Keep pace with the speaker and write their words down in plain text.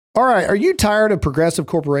All right. Are you tired of progressive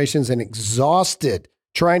corporations and exhausted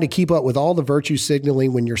trying to keep up with all the virtue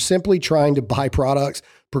signaling when you're simply trying to buy products?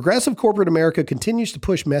 Progressive corporate America continues to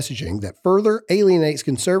push messaging that further alienates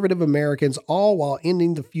conservative Americans, all while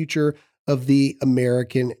ending the future of the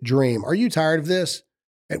American dream. Are you tired of this?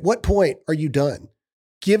 At what point are you done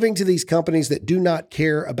giving to these companies that do not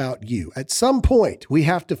care about you? At some point, we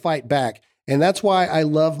have to fight back. And that's why I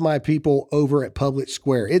love my people over at Public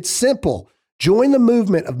Square. It's simple. Join the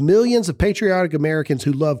movement of millions of patriotic Americans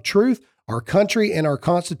who love truth, our country, and our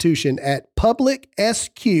Constitution at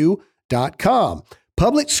publicsq.com.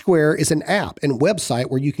 Public Square is an app and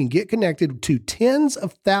website where you can get connected to tens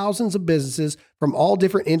of thousands of businesses from all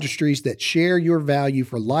different industries that share your value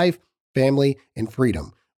for life, family, and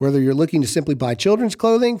freedom. Whether you're looking to simply buy children's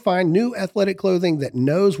clothing, find new athletic clothing that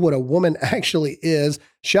knows what a woman actually is,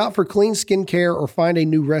 shop for clean skincare, or find a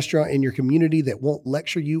new restaurant in your community that won't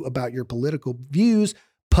lecture you about your political views,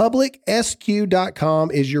 publicsq.com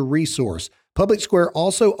is your resource. Public Square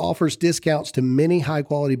also offers discounts to many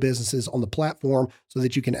high-quality businesses on the platform so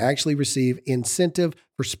that you can actually receive incentive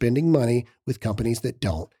for spending money with companies that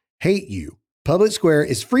don't hate you. Public Square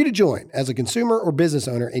is free to join as a consumer or business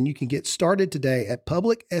owner, and you can get started today at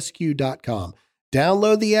publicsq.com.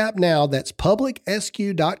 Download the app now. That's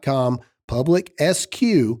publicsq.com,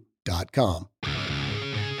 publicsq.com.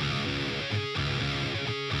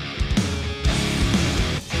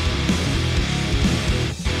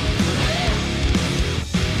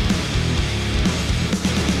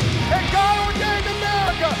 And God ordained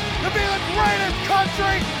America to be the greatest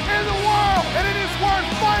country in the world, and it is worth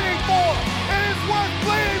fighting for. It is worth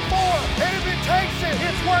bleeding for, and if it takes it,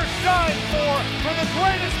 it's worth dying for the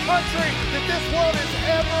greatest country that this world has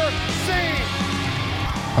ever seen.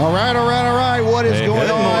 All right. What is going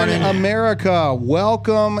on, morning, America?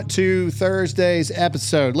 Welcome to Thursday's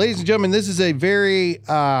episode. Ladies and gentlemen, this is a very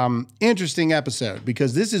interesting episode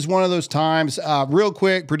because this is one of those times, real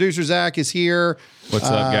quick, producer Zach is here. What's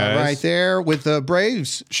up, guys? Right there with the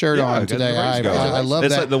Braves shirt on today. I love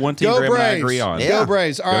That's that. like the one team Go Graham and I Braves. agree on. Go Yeah.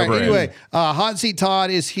 Braves. All Go right. Braves. Anyway, Hot Seat Todd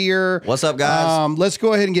is here. What's up, guys? Let's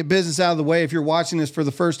go ahead and get business out of the way. If you're watching this for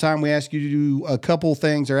the first time, we ask you to do a couple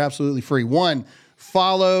things. They're absolutely free. One,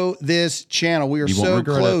 follow this channel. We are You won't so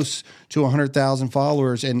regret close to 100,000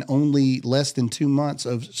 followers in only less than 2 months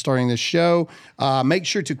of starting this show. Make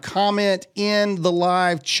sure to comment in the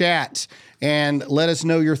live chat and let us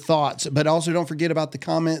know your thoughts. But also don't forget about the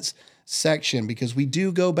comments section because we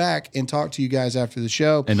do go back and talk to you guys after the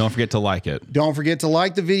show. And don't forget to like it. Don't forget to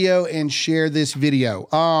like the video and share this video.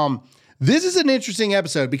 This is an interesting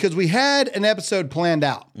episode because we had an episode planned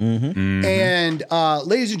out. And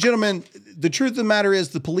ladies and gentlemen, the truth of the matter is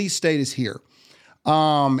the police state is here.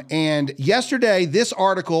 And yesterday, this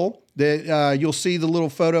article that you'll see the little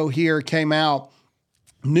photo here came out.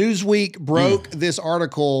 Newsweek broke this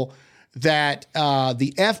article that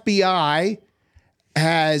the FBI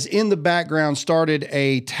has in the background started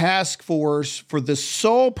a task force for the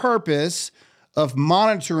sole purpose of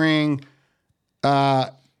monitoring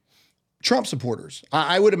Trump supporters.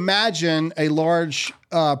 I would imagine a large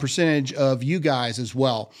percentage of you guys as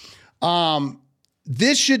well.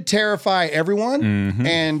 This should terrify everyone,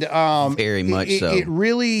 and Very much so. It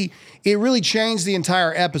really changed the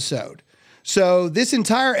entire episode. So this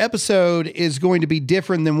entire episode is going to be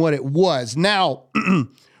different than what it was. Now,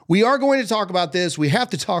 we are going to talk about this. We have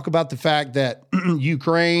to talk about the fact that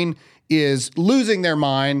Ukraine is losing their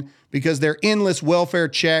mind because their endless welfare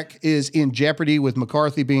check is in jeopardy with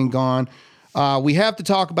McCarthy being gone. We have to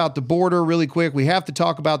talk about the border really quick. We have to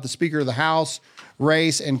talk about the Speaker of the House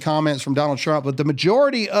race and comments from Donald Trump. But the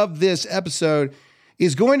majority of this episode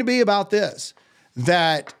is going to be about this,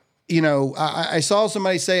 that, you know, I saw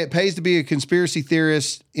somebody say it pays to be a conspiracy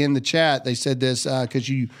theorist in the chat. They said this because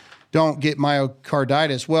you don't get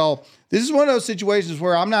myocarditis. Well, this is one of those situations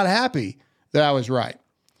where I'm not happy that I was right.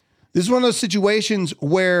 This is one of those situations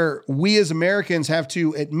where we as Americans have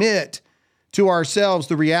to admit to ourselves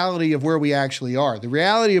the reality of where we actually are. The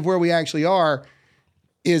reality of where we actually are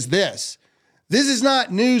is this. This is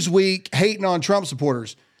not Newsweek hating on Trump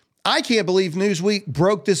supporters. I can't believe Newsweek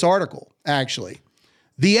broke this article, actually.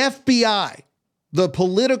 The FBI, the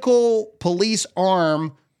political police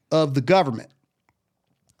arm of the government,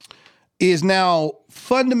 is now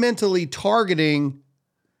fundamentally targeting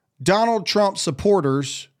Donald Trump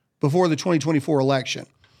supporters before the 2024 election.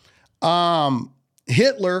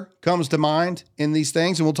 Hitler comes to mind in these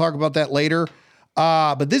things, and we'll talk about that later.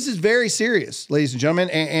 But this is very serious, ladies and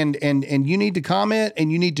gentlemen, and you need to comment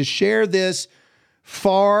and you need to share this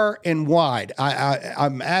far and wide.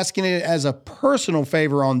 I'm asking it as a personal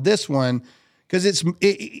favor on this one because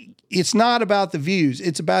it's not about the views.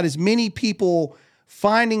 It's about as many people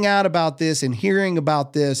finding out about this and hearing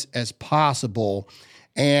about this as possible.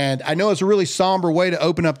 And I know it's a really somber way to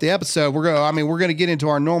open up the episode. We're going to get into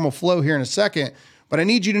our normal flow here in a second, but I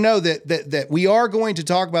need you to know that we are going to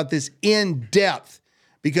talk about this in depth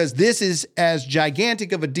because this is as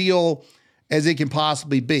gigantic of a deal as it can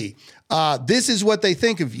possibly be. This is what they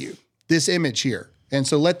think of you, this image here. And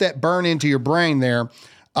so let that burn into your brain there.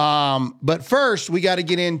 But first, we got to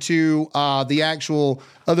get into the actual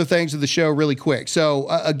other things of the show really quick. So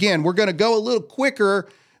again, we're going to go a little quicker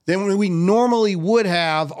than we normally would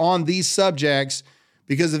have on these subjects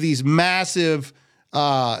because of these massive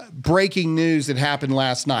breaking news that happened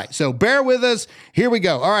last night. So bear with us. Here we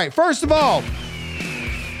go. All right. First of all,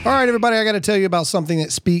 everybody, I got to tell you about something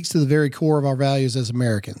that speaks to the very core of our values as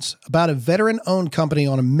Americans, about a veteran-owned company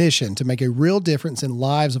on a mission to make a real difference in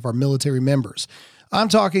lives of our military members. I'm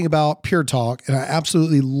talking about Pure Talk, and I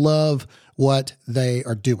absolutely love what they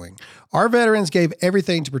are doing. Our veterans gave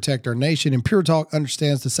everything to protect our nation, and Pure Talk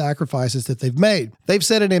understands the sacrifices that they've made. They've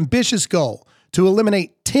set an ambitious goal to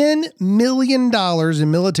eliminate $10 million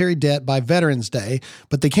in military debt by Veterans Day,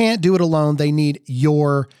 but they can't do it alone. They need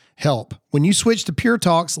your help. When you switch to Pure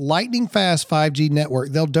Talk's lightning fast 5G network,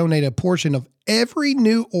 they'll donate a portion of every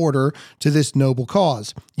new order to this noble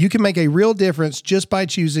cause. You can make a real difference just by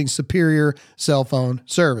choosing superior cell phone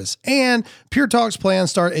service. And Pure Talk's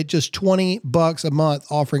plans start at just $20 a month,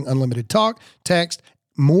 offering unlimited talk, text,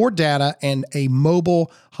 more data, and a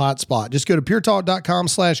mobile hotspot. Just go to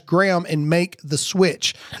puretalk.com/Graham and make the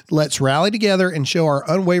switch. Let's rally together and show our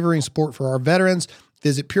unwavering support for our veterans.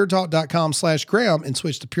 Visit puretalk.com/Graham and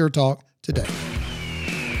switch to Pure Talk today.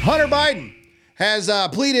 Hunter Biden has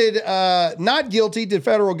pleaded not guilty to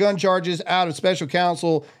federal gun charges out of special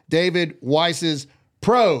counsel David Weiss's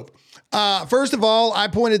probe. First of all, I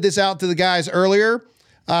pointed this out to the guys earlier.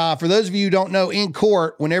 For those of you who don't know, in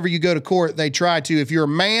court, whenever you go to court, they try to, if you're a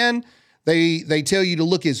man, they tell you to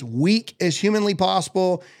look as weak as humanly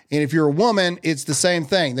possible. And if you're a woman, it's the same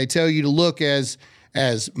thing. They tell you to look as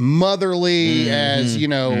motherly, as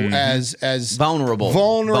vulnerable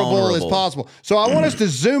as possible. So I want us to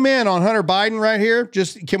zoom in on Hunter Biden right here.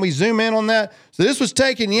 Just can we zoom in on that? So this was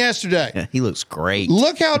taken yesterday. Yeah, he looks great.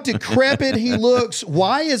 Look how decrepit he looks.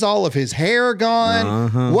 Why is all of his hair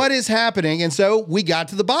gone? What is happening? And so we got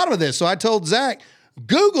to the bottom of this. So I told Zach,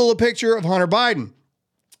 Google a picture of Hunter Biden.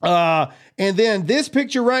 And then this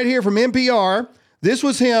picture right here from NPR, this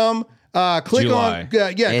was him. Click July.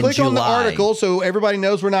 Click on the article so everybody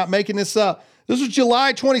knows we're not making this up. This was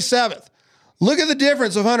July 27th. Look at the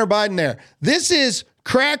difference of Hunter Biden there. This is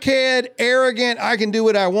crackhead, arrogant, I can do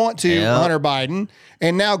what I want to, Hunter Biden.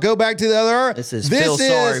 And now go back to the other. This is feel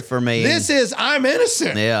sorry for me. This is I'm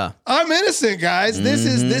innocent. Yeah. I'm innocent, guys. This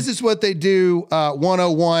is what they do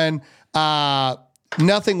 101.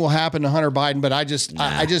 Nothing will happen to Hunter Biden, but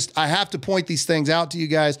I have to point these things out to you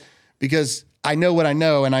guys because I know what I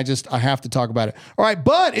know, and I have to talk about it. All right,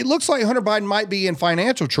 but it looks like Hunter Biden might be in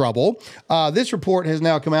financial trouble. This report has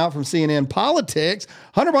now come out from CNN Politics.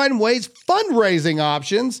 Hunter Biden weighs fundraising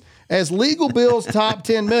options as legal bills top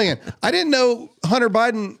 $10 million. I didn't know Hunter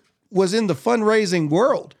Biden was in the fundraising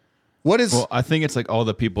world. Well, I think it's like all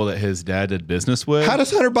the people that his dad did business with. How does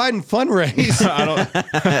Hunter Biden fundraise?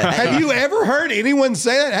 Have you ever heard anyone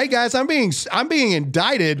say that? Hey guys, I'm being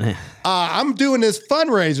indicted. I'm doing this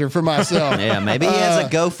fundraiser for myself. Yeah, maybe he has a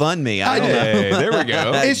GoFundMe. I don't know. Hey, there we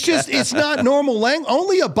go. It's not normal language.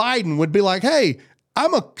 Only a Biden would be like, hey,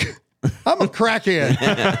 I'm a crackhead.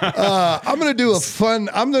 I'm going to do a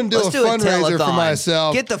fundraiser for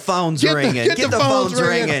myself. Get the phones ringing. Get the phones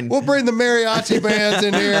ringing. We'll bring the mariachi bands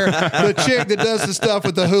in here. The chick that does the stuff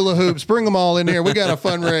with the hula hoops. Bring them all in here. We got to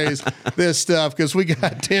fundraise this stuff because we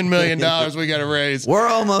got $10 million we got to raise. We're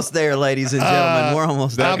almost there, ladies and gentlemen. We're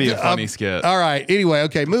almost there. That'd be a funny skit. All right. Anyway,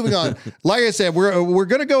 okay, moving on. Like I said, we're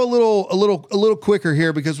going to go a little quicker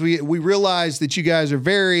here because we realize that you guys are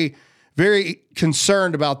very, very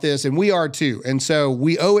concerned about this, and we are too. And so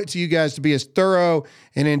we owe it to you guys to be as thorough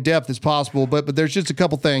and in-depth as possible. But there's just a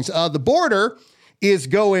couple things. The border is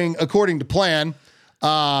going according to plan.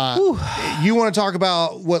 You want to talk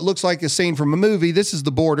about what looks like a scene from a movie. This is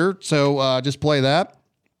the border, so just play that.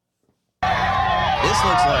 This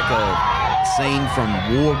looks like a scene from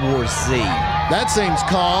World War Z. That seems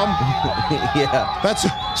calm. Yeah. That's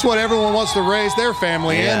what everyone wants to raise their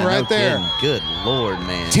family in right there. Kidding. Good Lord,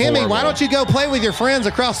 man. Timmy, Horrible. why don't you go play with your friends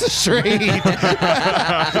across the street?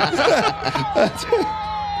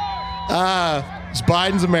 It's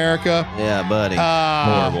Biden's America. Yeah, buddy.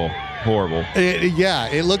 Horrible. horrible.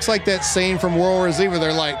 It looks like that scene from World War Z where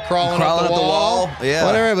they're like crawling up the wall. Yeah.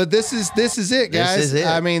 Whatever. But this is it, guys. This is it.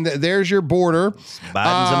 I mean, there's your border.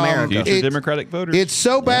 Biden's America. Future Democratic voters. It's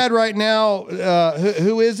so bad right now.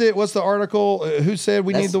 Who is it? What's the article? Who said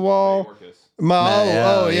we need the wall?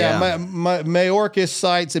 Mayorkas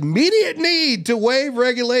cites immediate need to waive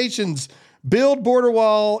regulations, build border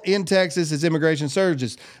wall in Texas as immigration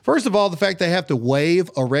surges. First of all, the fact they have to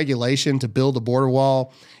waive a regulation to build a border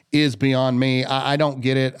wall is beyond me. I don't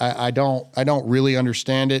get it. I don't really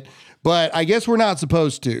understand it. But I guess we're not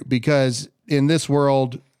supposed to, because in this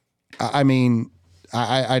world, I mean,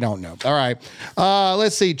 I don't know. All right.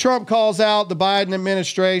 Let's see. Trump calls out the Biden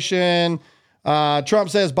administration. Trump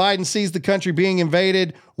says Biden sees the country being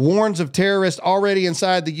invaded, warns of terrorists already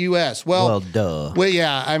inside the U.S. Well, duh. Well,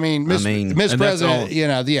 yeah. I mean, Mr. President,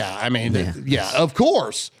 of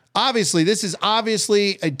course. Obviously, this is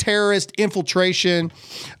obviously a terrorist infiltration.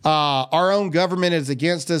 Our own government is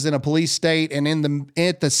against us in a police state, and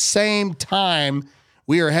at the same time,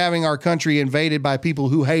 we are having our country invaded by people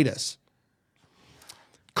who hate us.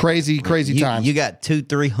 Crazy times. You got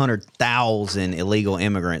 300,000 illegal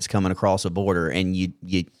immigrants coming across the border, and you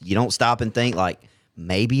don't stop and think, like,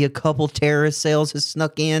 maybe a couple terrorist cells has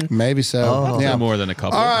snuck in. Maybe so. Yeah, more than a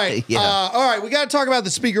couple. All right. All right. We got to talk about the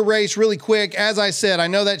speaker race really quick. As I said, I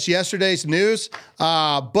know that's yesterday's news,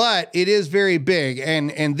 but it is very big.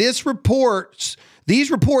 And these reports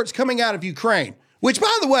coming out of Ukraine, which,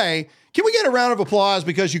 by the way, can we get a round of applause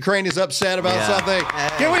because Ukraine is upset about something?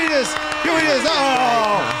 Can we just,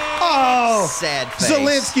 sad face.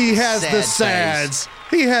 Zelensky has the sads.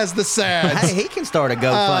 He has the sads. Hey, he can start a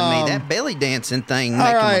GoFundMe. That belly dancing thing.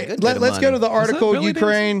 All right, let's go to the article.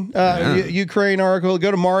 Ukraine article.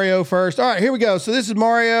 Go to Mario first. All right, here we go. So this is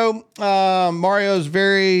Mario. Mario's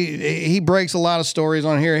he breaks a lot of stories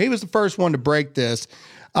on here. He was the first one to break this.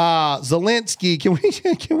 Zelensky,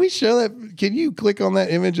 can we show that? Can you click on that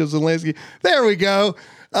image of Zelensky? There we go.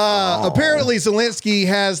 Apparently Zelensky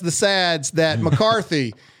has the sads that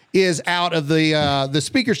McCarthy is out of the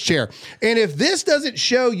speaker's chair. And if this doesn't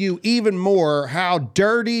show you even more how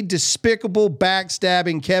dirty, despicable,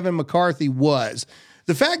 backstabbing Kevin McCarthy was,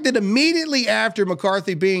 the fact that immediately after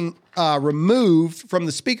McCarthy being removed from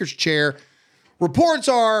the speaker's chair, reports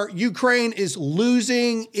are Ukraine is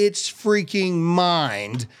losing its freaking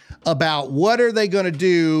mind about what are they going to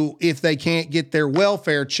do if they can't get their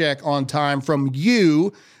welfare check on time from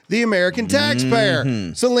you, the American taxpayer.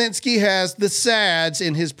 Zelensky has the sads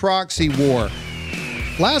in his proxy war.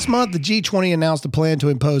 Last month, the G20 announced a plan to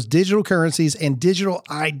impose digital currencies and digital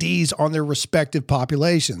IDs on their respective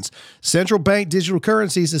populations. Central bank digital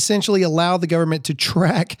currencies essentially allow the government to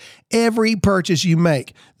track every purchase you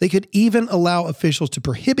make. They could even allow officials to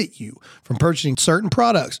prohibit you from purchasing certain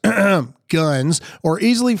products, guns, or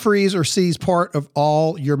easily freeze or seize part of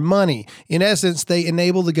all your money. In essence, they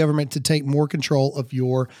enable the government to take more control of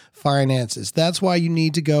your finances. That's why you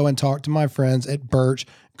need to go and talk to my friends at Birch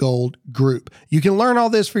Gold Group. You can learn all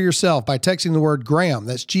this for yourself by texting the word Graham,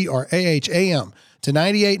 that's GRAHAM, to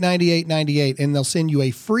 989898, and they'll send you a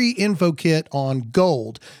free info kit on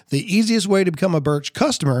gold. The easiest way to become a Birch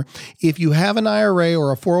customer, if you have an IRA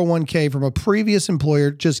or a 401k from a previous employer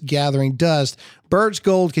just gathering dust, Birch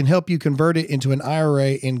Gold can help you convert it into an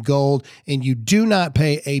IRA in gold, and you do not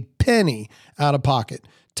pay a penny out of pocket.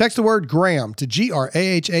 Text the word Graham to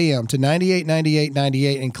GRAHAM to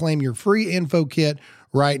 989898 and claim your free info kit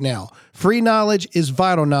right now. Free knowledge is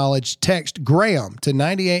vital knowledge. Text Graham to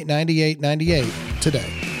 989898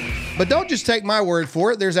 today. But don't just take my word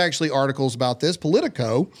for it. There's actually articles about this.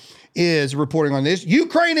 Politico is reporting on this.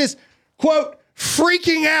 Ukraine is, quote,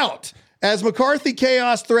 freaking out as McCarthy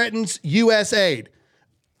chaos threatens U.S. aid.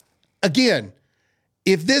 Again,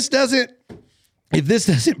 if this doesn't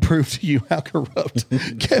prove to you how corrupt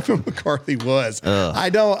Kevin McCarthy was, I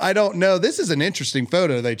don't know. This is an interesting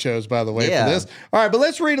photo they chose, by the way, for this. All right, but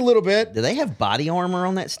let's read a little bit. Do they have body armor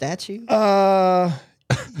on that statue?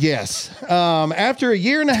 Yes. After a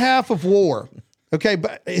year and a half of war. Okay,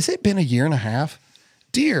 but has it been a year and a half?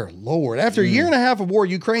 Dear Lord. After a year and a half of war,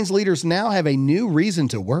 Ukraine's leaders now have a new reason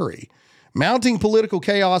to worry. Mounting political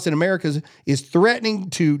chaos in America is threatening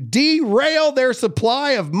to derail their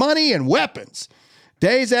supply of money and weapons.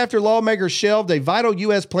 Days after lawmakers shelved a vital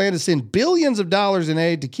U.S. plan to send billions of dollars in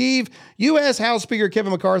aid to Kyiv, U.S. House Speaker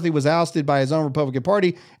Kevin McCarthy was ousted by his own Republican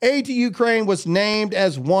Party. Aid to Ukraine was named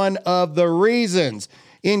as one of the reasons.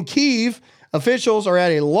 In Kyiv, officials are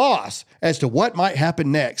at a loss as to what might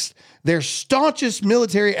happen next. Their staunchest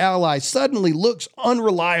military ally suddenly looks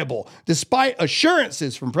unreliable. Despite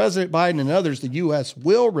assurances from President Biden and others, the U.S.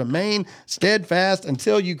 will remain steadfast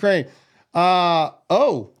until Ukraine.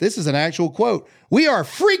 This is an actual quote. "We are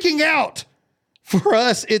freaking out. For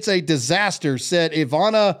us, it's a disaster," said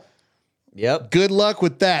Ivana. Yep. Good luck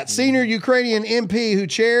with that. Senior Ukrainian MP who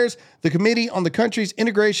chairs the committee on the country's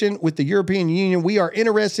integration with the European Union. "We are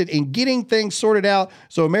interested in getting things sorted out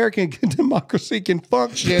so American democracy can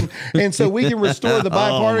function and so we can restore the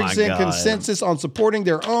bipartisan God. consensus on supporting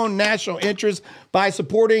their own national interests by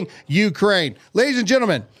supporting Ukraine." Ladies and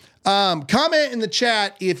gentlemen, comment in the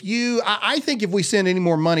chat if you. I think if we send any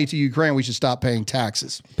more money to Ukraine, we should stop paying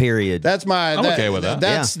taxes. Period. That's my. I'm okay with that.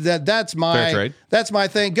 That's my. Fair trade. That's my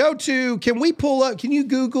thing. Go to. Can we pull up? Can you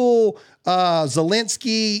Google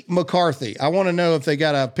Zelensky McCarthy? I want to know if they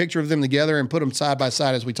got a picture of them together and put them side by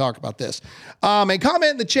side as we talk about this. And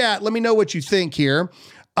comment in the chat. Let me know what you think here.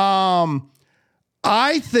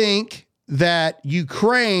 I think that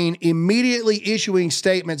Ukraine immediately issuing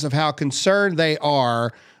statements of how concerned they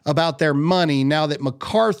are about their money now that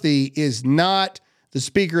McCarthy is not the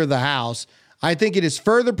Speaker of the House. I think it is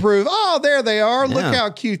further proof. Oh, there they are. Look Yeah. how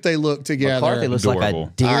cute they look together. McCarthy looks like Adorable.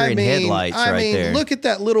 a deer in headlights right there. Look at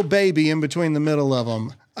that little baby in between the middle of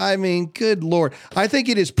them. I mean, good Lord. I think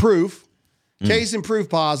it is proof, case and proof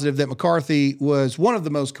positive, that McCarthy was one of the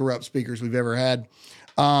most corrupt speakers we've ever had.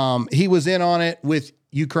 He was in on it with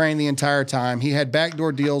Ukraine the entire time. He had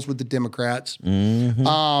backdoor deals with the Democrats. And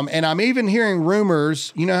I'm even hearing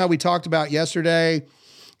rumors, you know how we talked about yesterday,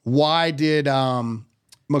 why did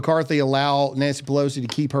McCarthy allow Nancy Pelosi to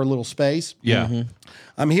keep her little space? Yeah.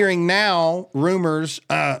 I'm hearing now rumors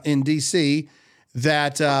in D.C.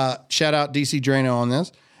 that, shout out D.C. Drano on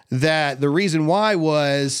this, that the reason why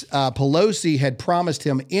was Pelosi had promised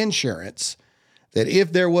him insurance that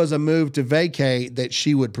if there was a move to vacate, that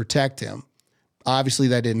she would protect him. Obviously,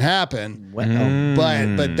 that didn't happen.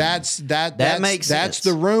 But that's makes sense.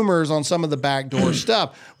 the rumors on some of the backdoor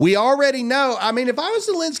stuff. We already know. I mean, if I was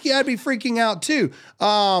Zelensky, I'd be freaking out too.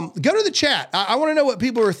 Go to the chat. I want to know what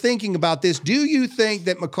people are thinking about this. Do you think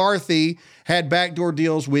that McCarthy had backdoor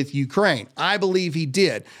deals with Ukraine? I believe he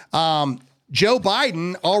did. Joe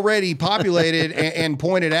Biden already populated and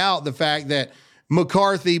pointed out the fact that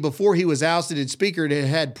McCarthy, before he was ousted as Speaker,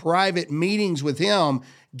 had private meetings with him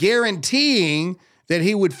guaranteeing that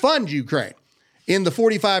he would fund Ukraine. In the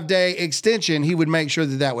 45-day extension, he would make sure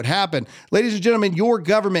that that would happen. Ladies and gentlemen, your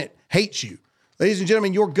government hates you. Ladies and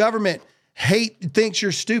gentlemen, your government thinks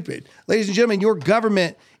you're stupid. Ladies and gentlemen, your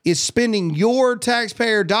government is spending your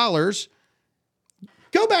taxpayer dollars.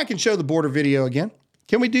 Go back and show the border video again.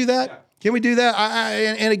 Can we do that? Yeah. Can we do that?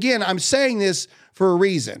 And again, I'm saying this for a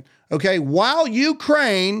reason. Okay, while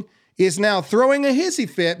Ukraine is now throwing a hissy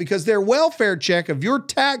fit because their welfare check of your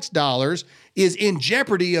tax dollars is in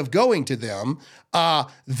jeopardy of going to them,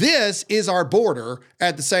 this is our border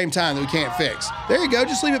at the same time that we can't fix. There you go.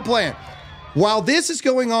 Just leave it playing. While this is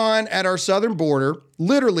going on at our southern border,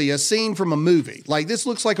 literally a scene from a movie. Like, this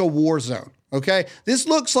looks like a war zone, okay? This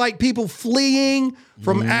looks like people fleeing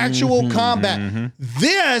from actual combat.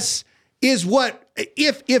 This is what,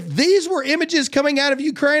 if these were images coming out of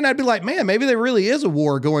Ukraine, I'd be like, man, maybe there really is a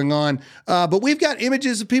war going on. But we've got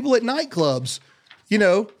images of people at nightclubs, you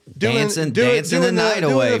know, dancing the night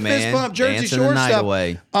away, man. Fist bump, Jersey Dancing Shore the night stuff.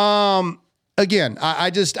 away. Again,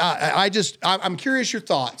 I'm curious your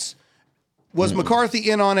thoughts. Was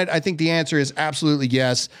McCarthy in on it? I think the answer is absolutely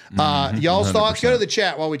yes. Y'all's thoughts? Go to the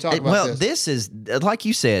chat while we talk about Well, this. this is, like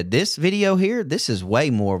you said, this video here, this is way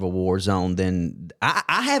more of a war zone than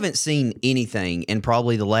I haven't seen anything in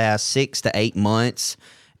probably the last 6 to 8 months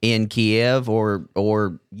in Kiev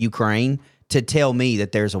or Ukraine to tell me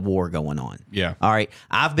that there's a war going on. Yeah. All right.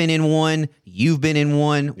 I've been in one. You've been in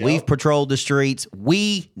one. Yep. We've patrolled the streets.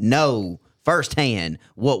 We know firsthand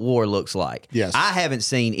what war looks like. Yes. I haven't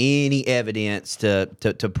seen any evidence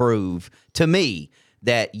to prove to me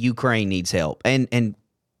that Ukraine needs help. And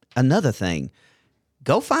another thing,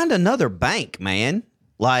 go find another bank, man.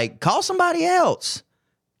 Like, call somebody else.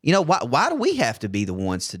 You know, why do we have to be the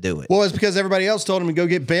ones to do it? Well, it's because everybody else told him to go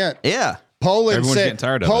get bent. Yeah. Poland getting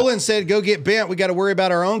tired of Poland said, "Go get bent. We got to worry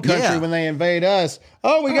about our own country when they invade us."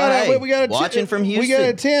 Oh, we got a watching from Houston. We got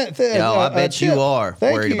a tent. I bet you are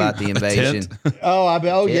worried about the invasion.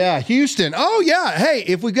 Yeah, Houston. Oh yeah. Hey,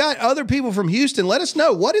 if we got other people from Houston, let us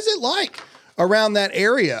know. What is it like around that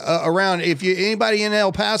area? Around anybody in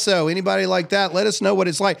El Paso, anybody like that, let us know what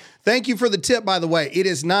it's like. Thank you for the tip, by the way. It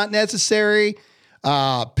is not necessary.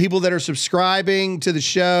 People that are subscribing to the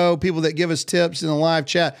show, people that give us tips in the live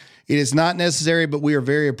chat. It is not necessary, but we are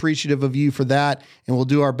very appreciative of you for that, and we'll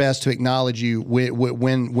do our best to acknowledge you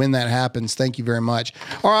when that happens. Thank you very much.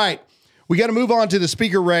 All right, we got to move on to the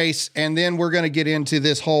speaker race, and then we're going to get into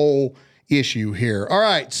this whole issue here. All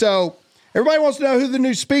right, so Everybody wants to know who the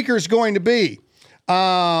new speaker is going to be.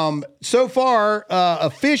 So far,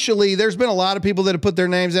 officially, there's been a lot of people that have put their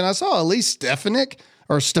names in. I saw Elise Stefanik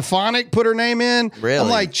put her name in. Really? I'm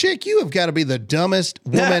like, chick, you have got to be the dumbest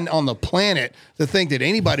woman on the planet to think that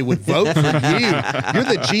anybody would vote for you. You're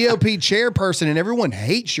the GOP chairperson and everyone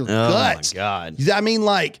hates your guts. Oh, my God. I mean,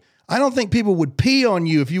 like, I don't think people would pee on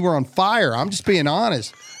you if you were on fire. I'm just being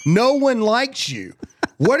honest. No one likes you.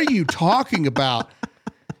 What are you talking about?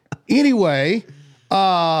 Anyway,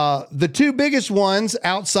 the two biggest ones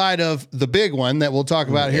outside of the big one that we'll talk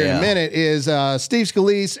about here in a minute is Steve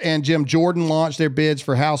Scalise and Jim Jordan launched their bids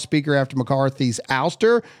for House Speaker after McCarthy's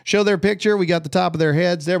ouster. Show their picture. We got the top of their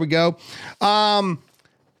heads. There we go.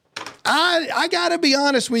 I got to be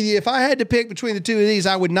honest with you. If I had to pick between the two of these,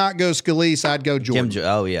 I would not go Scalise. I'd go Jordan.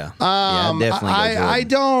 Definitely go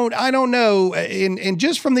Jordan. I don't know. And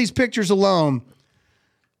just from these pictures alone,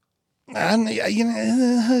 something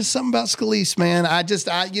about Scalise, man.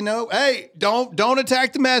 Hey, don't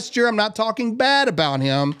attack the messenger. I'm not talking bad about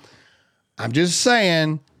him. I'm just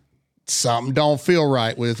saying something don't feel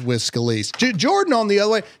right with Scalise. Jordan, on the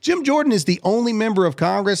other way, Jim Jordan is the only member of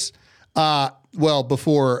Congress,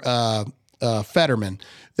 before Fetterman,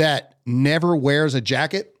 that never wears a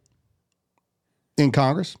jacket in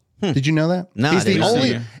Congress. Did you know that? No, he's the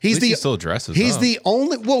only. He still dresses. He's up. the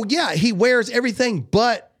only. Well, yeah, he wears everything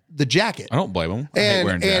but the jacket. I don't blame him. I hate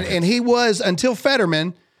wearing jackets. And he was, until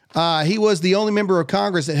Fetterman, he was the only member of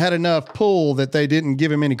Congress that had enough pull that they didn't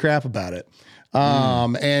give him any crap about it.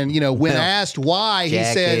 And when asked why, he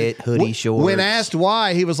said, hoodie, shorts. When asked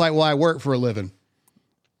why, he was like, well, I work for a living,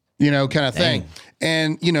 kind of thing.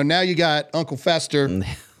 And, now you got Uncle Fester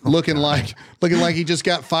looking like he just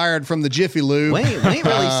got fired from the Jiffy Lube. We ain't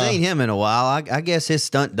really seen him in a while. I guess his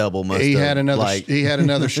stunt double must he have. He had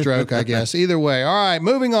another stroke, I guess. Either way. All right,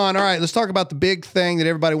 moving on. All right, let's talk about the big thing that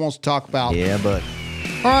everybody wants to talk about. Yeah, but.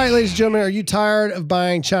 All right, ladies and gentlemen, are you tired of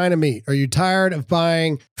buying China meat? Are you tired of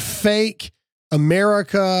buying fake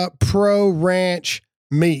America Pro Ranch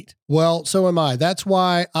meat? Well, so am I. That's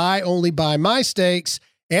why I only buy my steaks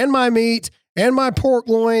and my meat and my pork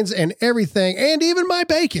loins and everything, and even my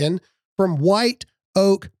bacon from White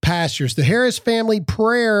Oak Pastures. The Harris family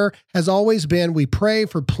prayer has always been, we pray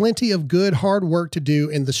for plenty of good, hard work to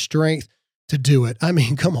do and the strength to do it. I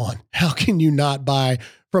mean, come on. How can you not buy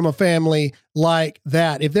from a family like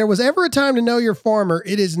that? If there was ever a time to know your farmer,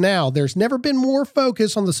 it is now. There's never been more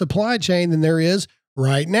focus on the supply chain than there is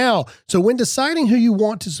right now. So when deciding who you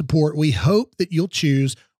want to support, we hope that you'll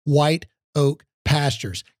choose White Oak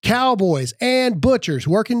Pastures. Cowboys and butchers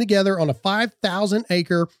working together on a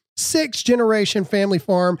 5,000-acre, 6th-generation family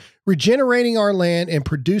farm, regenerating our land and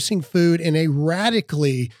producing food in a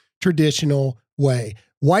radically traditional way.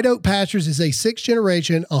 White Oak Pastures is a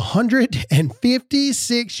 6th-generation,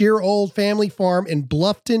 156-year-old family farm in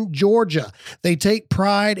Bluffton, Georgia. They take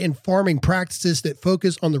pride in farming practices that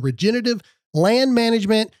focus on the regenerative land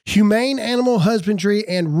management, humane animal husbandry,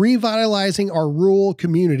 and revitalizing our rural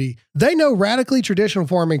community. They know radically traditional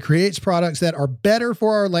farming creates products that are better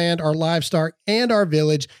for our land, our livestock, and our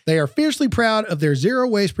village. They are fiercely proud of their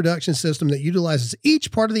zero-waste production system that utilizes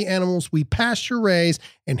each part of the animals we pasture raise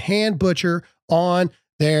and hand butcher on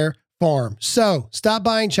their farm. So stop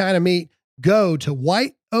buying China meat. Go to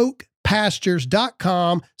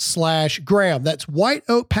whiteoakpastures.com/Graham. That's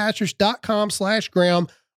whiteoakpastures.com/Graham.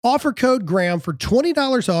 Offer code Graham for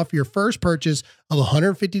 $20 off your first purchase of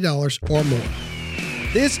 $150 or more.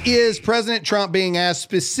 This is President Trump being asked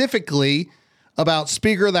specifically about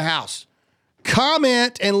Speaker of the House.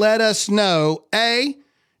 Comment and let us know, A,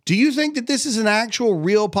 do you think that this is an actual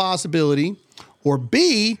real possibility? Or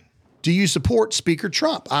B, do you support Speaker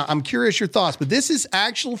Trump? I'm curious your thoughts, but this is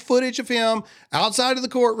actual footage of him outside of the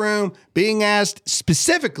courtroom being asked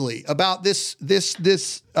specifically about this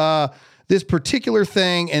particular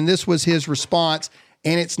thing, and this was his response,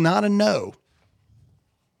 and it's not a no.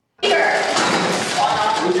 A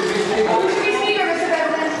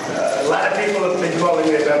lot of people have been calling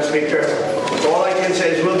me about Speaker. All I can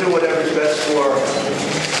say is we'll do whatever's best for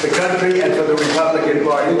the country and for the Republican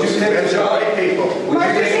Party. We have some great people. Would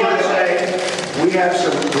you take to say we have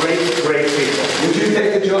some great people? Would you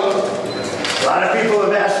take the job? A lot of people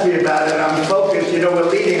have asked me about it. I'm focused. We're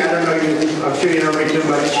leading. I don't know you. I'm sure you don't read too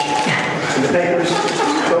much in the papers,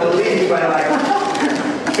 but we're leading by like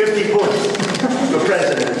 50 points for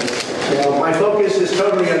president. My focus is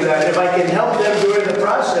totally on that. If I can help them during the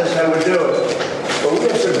process, I would do it. But we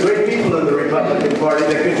have some great people in the Republican Party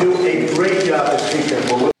that could do a great job as Speaker.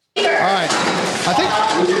 All right.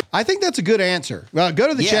 I think that's a good answer. Go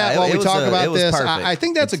to the chat while we talk about this. I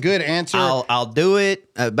think that's a good answer. I'll do it.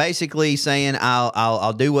 basically saying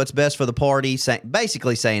I'll do what's best for the party.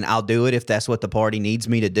 Basically saying I'll do it if that's what the party needs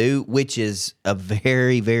me to do, which is a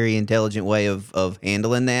very, very intelligent way of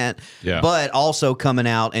handling that. Yeah. But also coming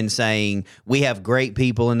out and saying we have great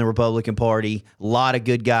people in the Republican Party, a lot of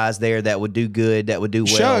good guys there that would do good, that would do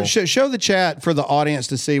well. Show the chat for the audience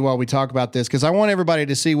to see while we talk about this, because I want everybody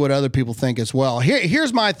to see what other people think as well.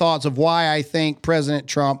 Here's my thoughts of why I think President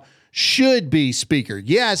Trump should be speaker.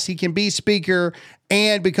 Yes, he can be speaker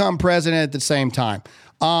and become president at the same time.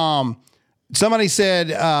 Somebody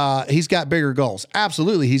said he's got bigger goals.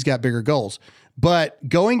 Absolutely, he's got bigger goals. But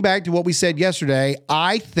going back to what we said yesterday,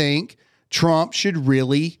 I think Trump should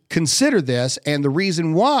really consider this. And the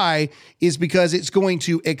reason why is because it's going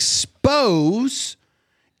to expose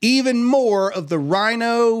even more of the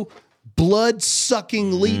rhino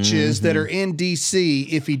blood-sucking leeches that are in D.C.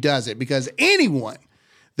 if he does it. Because anyone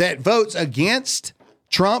that votes against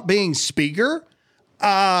Trump being speaker,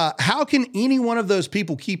 how can any one of those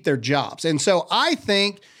people keep their jobs? And so I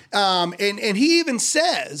think, and he even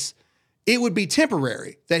says it would be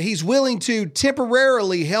temporary, that he's willing to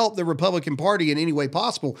temporarily help the Republican Party in any way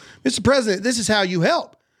possible. Mr. President, this is how you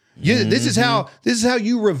help. This is how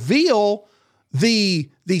you reveal the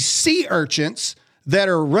sea urchins that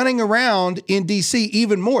are running around in DC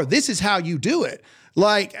even more. This is how you do it.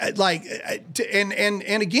 And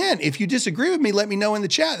again, if you disagree with me, let me know in the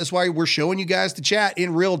chat. That's why we're showing you guys the chat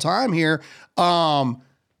in real time here.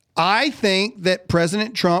 I think that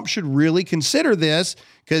President Trump should really consider this,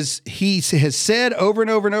 because he has said over and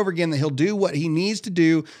over and over again that he'll do what he needs to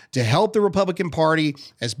do to help the Republican Party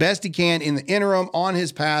as best he can in the interim on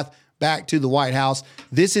his path back to the White House.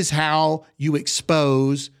 This is how you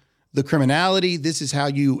expose the criminality. This is how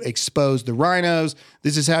you expose the rhinos.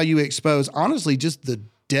 This is how you expose, honestly, just the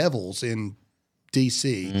devils in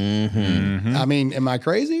D.C. I mean, am I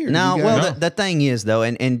crazy? No, well, the thing is, though,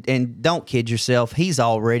 and don't kid yourself, he's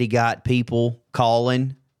already got people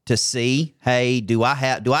calling to see, hey, do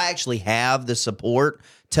I actually have the support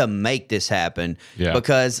to make this happen? Yeah.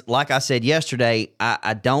 Because, like I said yesterday,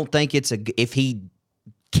 I don't think if he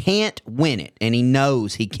can't win it, and he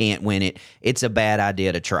knows he can't win it, it's a bad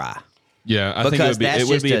idea to try. Yeah, I think it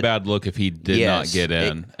would be a bad look if he did not get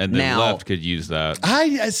in, and then left could use that.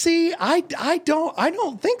 I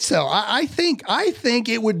don't think so. I think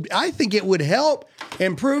it would help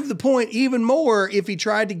and prove the point even more if he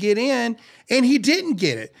tried to get in and he didn't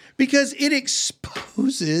get it, because it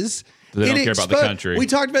exposes. They don't care about the country. We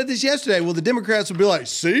talked about this yesterday. Well, the Democrats would be like,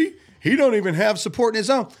 see, he don't even have support in his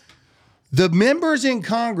own. The members in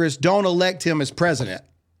Congress don't elect him as president.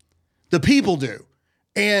 The people do.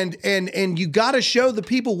 And you got to show the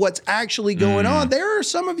people what's actually going on. There are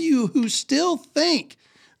some of you who still think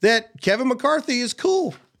that Kevin McCarthy is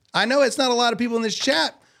cool. I know it's not a lot of people in this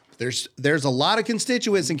chat. There's a lot of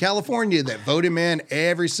constituents in California that vote him in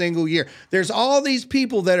every single year. There's all these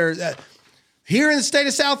people that are here in the state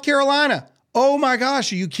of South Carolina. Oh my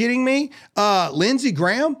gosh, are you kidding me? Lindsey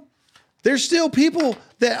Graham. There's still people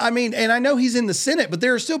that, I mean, and I know he's in the Senate, but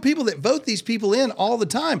there are still people that vote these people in all the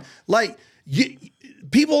time. Like,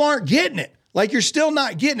 people aren't getting it. Like, you're still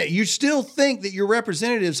not getting it. You still think that your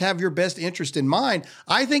representatives have your best interest in mind.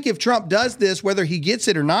 I think if Trump does this, whether he gets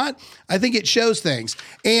it or not, I think it shows things.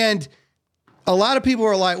 And a lot of people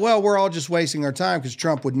are like, well, we're all just wasting our time because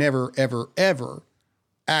Trump would never, ever, ever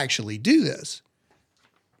actually do this.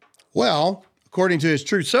 Well, according to his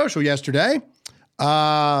Truth Social yesterday,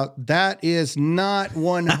 that is not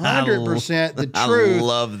 100% the truth. I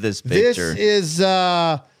love this picture.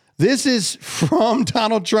 This is from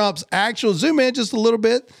Donald Trump's actual. Zoom in just a little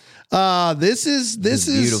bit. This is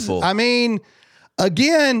beautiful. I mean,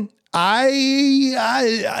 again,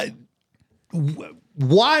 why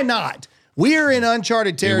not? We are in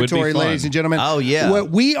uncharted territory, ladies and gentlemen. Oh yeah,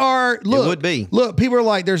 we are. Look, it would be. Look, people are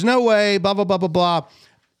like, "There's no way." Blah blah blah blah blah.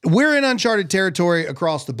 We're in uncharted territory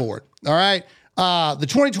across the board. All right. The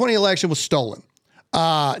 2020 election was stolen.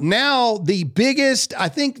 Now the biggest, I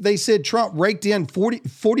think they said Trump raked in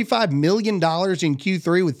 $45 million in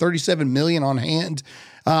Q3 with 37 million on hand.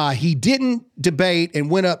 He didn't debate and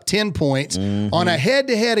went up 10 points on a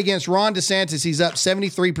head-to-head against Ron DeSantis. He's up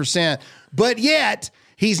 73%, but yet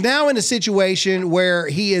he's now in a situation where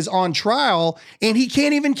he is on trial and he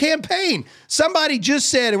can't even campaign. Somebody just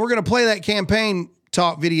said, and we're going to play that campaign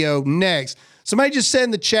talk video next. Somebody just said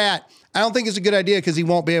in the chat, I don't think it's a good idea because he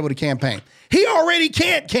won't be able to campaign. He already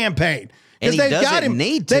can't campaign. And they've got him.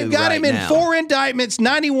 They've got him in 4 indictments,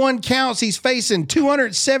 91 counts. He's facing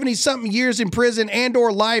 270-something years in prison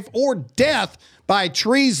and/or life or death by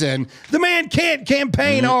treason. The man can't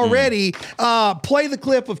campaign already. Play the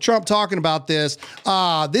clip of Trump talking about this.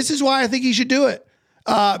 This is why I think he should do it.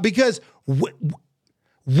 Because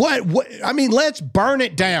I mean, let's burn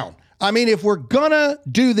it down. I mean, if we're going to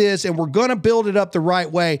do this and we're going to build it up the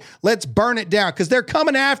right way, let's burn it down because they're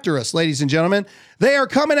coming after us, ladies and gentlemen. They are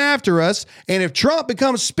coming after us. And if Trump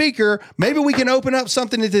becomes speaker, maybe we can open up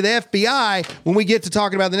something into the FBI when we get to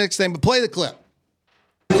talking about the next thing. But play the clip.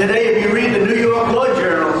 Today, if you read the New York Law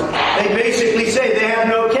Journal, they basically say they have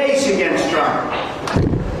no case against Trump.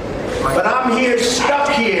 But I'm here, stuck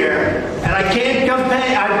here, and I can't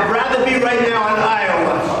campaign. I'd rather be right now in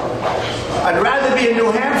Iowa. I'd rather be in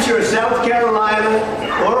New Hampshire or South Carolina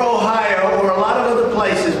or Ohio or a lot of other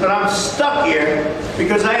places, but I'm stuck here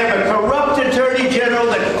because I have a corrupt attorney general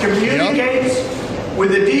that communicates with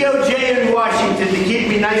the DOJ in Washington to keep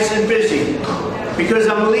me nice and busy because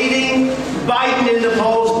I'm leading Biden in the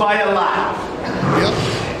polls by a lot.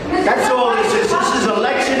 That's all this is. This is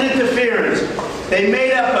election interference. They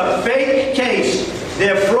made up a fake case.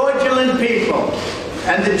 They're fraudulent people.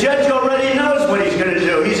 And the judge already knows what he's going to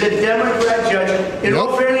do. He's a Democrat judge. In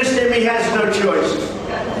all fairness to him, he has no choice.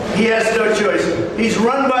 He has no choice. He's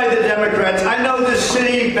run by the Democrats. I know this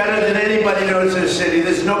city better than anybody knows this city.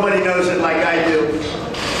 There's nobody knows it like I do.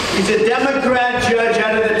 He's a Democrat judge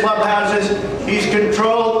out of the clubhouses. He's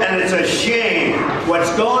controlled, and it's a shame. What's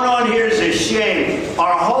going on here is a shame.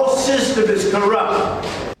 Our whole system is corrupt.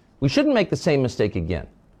 We shouldn't make the same mistake again.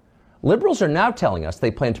 Liberals are now telling us they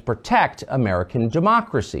plan to protect American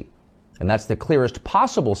democracy, and that's the clearest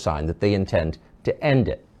possible sign that they intend to end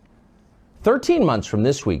it. 13 months from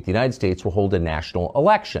this week, the United States will hold a national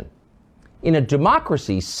election. In a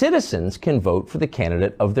democracy, citizens can vote for the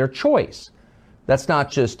candidate of their choice. That's not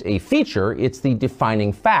just a feature, it's the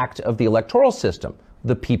defining fact of the electoral system.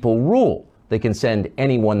 The people rule. They can send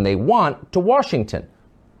anyone they want to Washington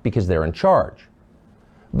because they're in charge.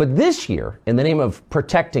 But this year, in the name of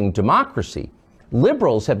protecting democracy,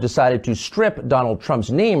 liberals have decided to strip Donald Trump's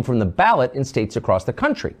name from the ballot in states across the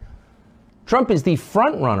country. Trump is the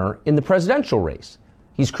front runner in the presidential race.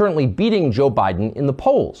 He's currently beating Joe Biden in the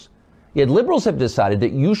polls. Yet liberals have decided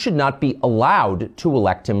that you should not be allowed to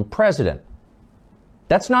elect him president.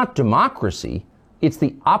 That's not democracy. It's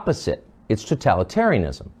the opposite. It's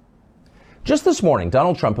totalitarianism. Just this morning,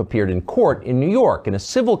 Donald Trump appeared in court in New York in a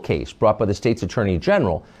civil case brought by the state's attorney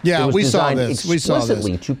general. Yeah, that was we saw designed this.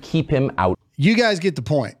 Explicitly to keep him out. You guys get the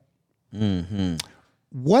point. Mm-hmm.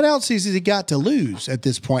 What else has he got to lose at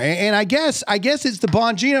this point? And I guess it's the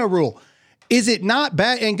Bongino rule. Is it not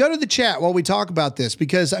bad? And go to the chat while we talk about this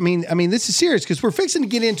because I mean this is serious because we're fixing to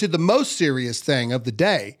get into the most serious thing of the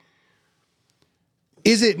day.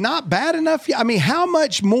 Is it not bad enough? I mean, how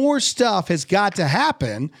much more stuff has got to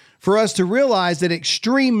happen for us to realize that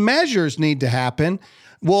extreme measures need to happen?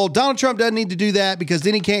 Well, Donald Trump doesn't need to do that because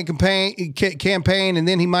then he can't campaign and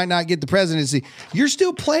then he might not get the presidency. You're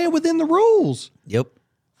still playing within the rules. Yep.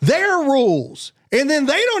 Their rules. And then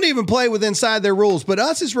they don't even play with inside their rules. But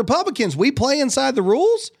us as Republicans, we play inside the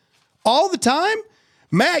rules all the time.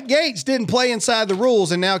 Matt Gaetz didn't play inside the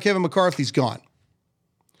rules and now Kevin McCarthy's gone.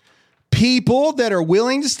 People that are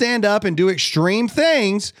willing to stand up and do extreme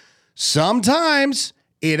things, sometimes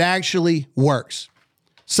it actually works.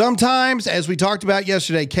 Sometimes, as we talked about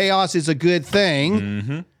yesterday, chaos is a good thing.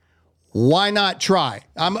 Mm-hmm. Why not try?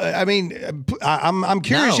 I'm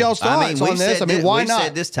curious y'all's thoughts on this. Why not? We've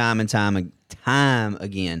said this time and time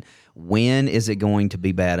again. When is it going to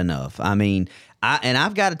be bad enough? I mean,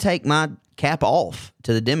 I've got to take my cap off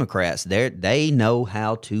to the Democrats. They know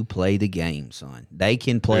how to play the game, son. They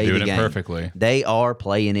can play the game. They're doing it perfectly. They are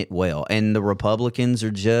playing it well. And the Republicans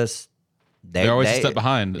are just... They're always a step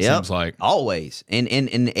behind, it seems like. Always.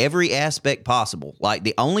 In every aspect possible. Like,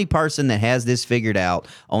 the only person that has this figured out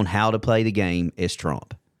on how to play the game is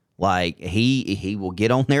Trump. Like, he will get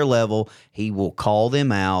on their level. He will call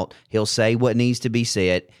them out. He'll say what needs to be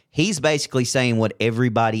said. He's basically saying what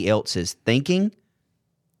everybody else is thinking.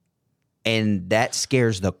 And that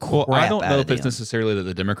scares the crap out of them. I don't know if it's necessarily that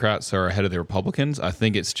the Democrats are ahead of the Republicans. I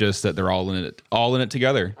think it's just that they're all in it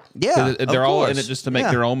together. Yeah, they're all in it just to make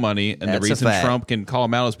their own money. And that's the reason Trump can call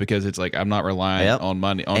them out is because it's like, I'm not relying on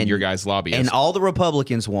money on your guys' lobbyists. And all the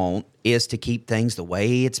Republicans want is to keep things the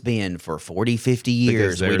way it's been for 40, 50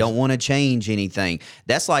 years. We don't want to change anything.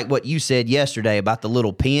 That's like what you said yesterday about the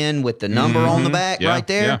little pin with the number on the back right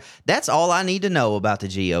there. Yeah. That's all I need to know about the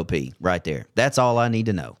GOP right there. That's all I need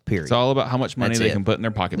to know, period. It's all about how much money they can put in their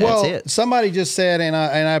pocket. Well, That's it. Somebody just said, and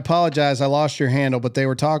I apologize, I lost your handle, but they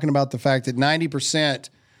were talking about the fact that 90%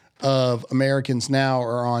 of Americans now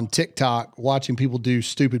are on TikTok watching people do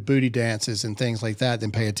stupid booty dances and things like that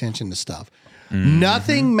than pay attention to stuff. Mm-hmm.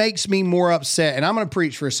 Nothing makes me more upset, and I'm going to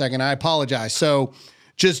preach for a second. I apologize. So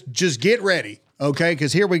just get ready, okay?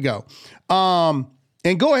 Because here we go.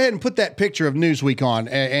 And go ahead and put that picture of Newsweek on,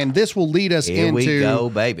 and this will lead us into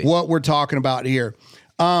what we're talking about here.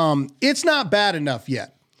 It's not bad enough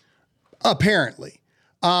yet, apparently.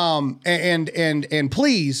 And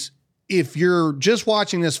please, if you're just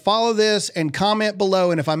watching this, follow this and comment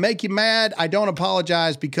below. And if I make you mad, I don't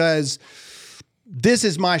apologize, because this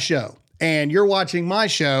is my show and you're watching my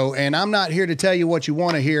show, and I'm not here to tell you what you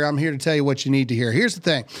want to hear. I'm here to tell you what you need to hear. Here's the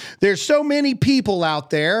thing. There's so many people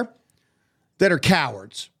out there that are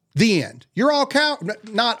cowards. The end. You're all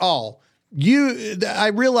not all.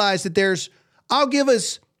 I realize that I'll give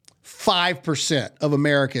us 5% of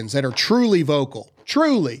Americans that are truly vocal,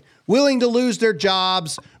 truly willing to lose their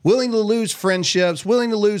jobs, willing to lose friendships,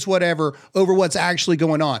 willing to lose whatever over what's actually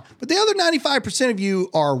going on. But the other 95% of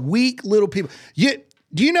you are weak little people.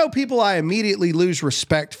 Do you know people I immediately lose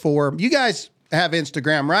respect for? You guys have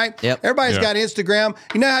Instagram, right? Yep. Everybody's got Instagram.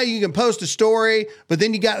 You know how you can post a story, but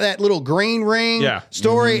then you got that little green ring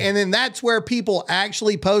story, and then that's where people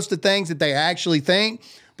actually post the things that they actually think,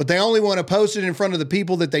 but they only want to post it in front of the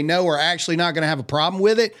people that they know are actually not going to have a problem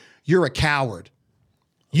with it. You're a coward.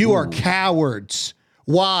 You are cowards.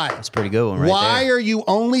 Why? That's a pretty good one right Why there. are you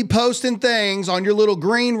only posting things on your little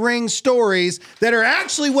green ring stories that are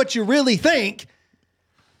actually what you really think,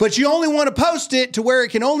 but you only want to post it to where it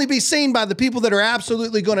can only be seen by the people that are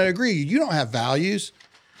absolutely going to agree? You don't have values.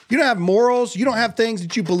 You don't have morals. You don't have things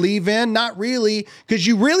that you believe in. Not really, because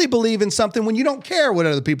you really believe in something when you don't care what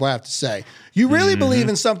other people have to say. You really believe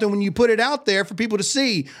in something when you put it out there for people to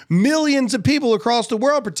see. Millions of people across the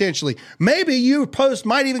world, potentially. Maybe your post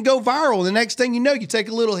might even go viral. The next thing you know, you take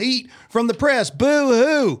a little heat from the press.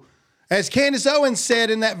 Boo-hoo. As Candace Owens said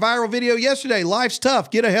in that viral video yesterday, life's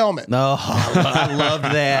tough, get a helmet. Oh, I love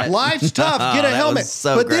that. Life's tough, get a helmet.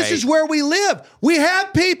 But great. This is where we live. We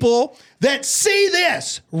have people that see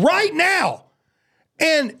this right now,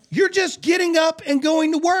 and you're just getting up and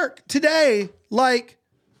going to work today like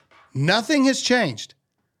nothing has changed.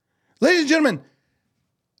 Ladies and gentlemen,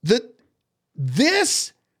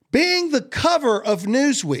 this being the cover of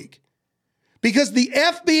Newsweek, because the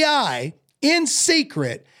FBI in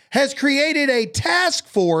secret has created a task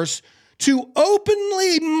force to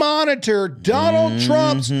openly monitor Donald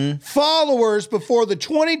Trump's followers before the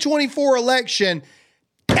 2024 election.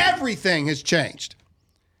 Everything has changed.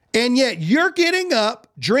 And yet you're getting up,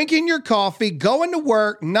 drinking your coffee, going to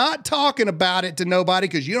work, not talking about it to nobody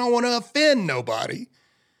because you don't want to offend nobody,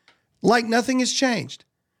 like nothing has changed.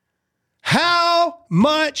 How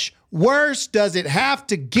much worse does it have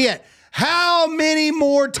to get? How many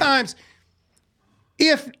more times?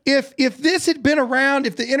 If this had been around,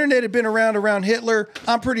 if the internet had been around Hitler,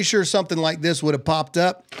 I'm pretty sure something like this would have popped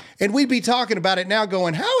up. And we'd be talking about it now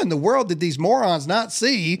going, how in the world did these morons not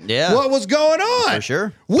see what was going on? For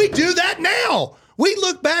sure. We do that now. We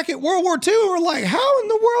look back at World War II and we're like, how in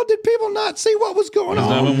the world did people not see what was going on?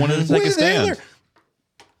 No one wanted to take a stand.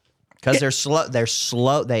 Because they're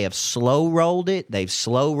slow. They have slow rolled it. They've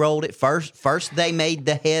slow rolled it. First they made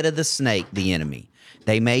the head of the snake the enemy.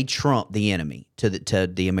 They made Trump the enemy to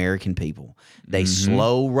the American people. They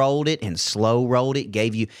slow rolled it and slow rolled it.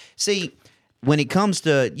 Gave you when it comes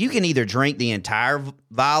to, you can either drink the entire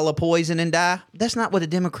vial of poison and die. That's not what the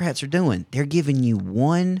Democrats are doing. They're giving you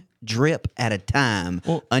one drip at a time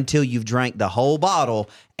until you've drank the whole bottle,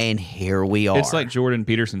 and here we are. It's like Jordan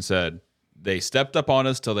Peterson said. They stepped up on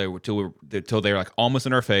us till they were like almost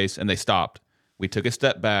in our face, and they stopped. We took a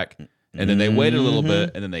step back. And then they waited a little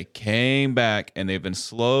bit, and then they came back, and they've been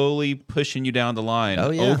slowly pushing you down the line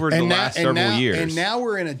over the last several years. And now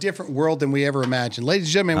we're in a different world than we ever imagined.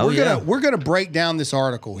 Ladies and gentlemen, we're gonna break down this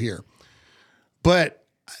article here. But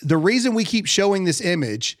the reason we keep showing this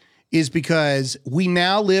image is because we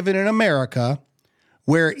now live in an America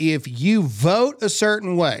where if you vote a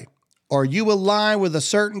certain way or you align with a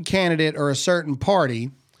certain candidate or a certain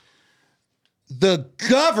party, the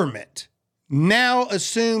government now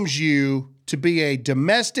assumes you to be a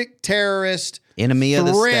domestic terrorist, enemy of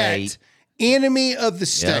the state, enemy of the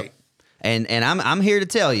state. Yep. And I'm here to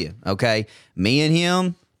tell you, okay, me and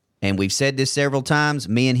him, and we've said this several times,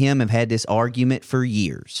 me and him have had this argument for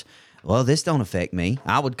years. Well, this don't affect me.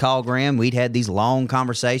 I would call Graham. We'd had these long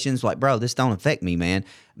conversations like, bro, this don't affect me, man.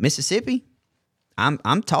 Mississippi,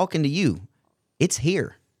 I'm talking to you. It's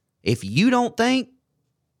here. If you don't think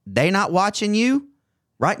they not watching you,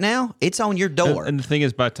 right now, it's on your door. And the thing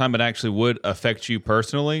is, by the time it actually would affect you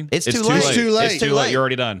personally, it's too late. It's too late. It's too late. You're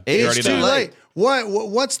already done. It's too late.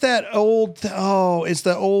 What's that old? It's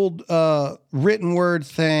the old written word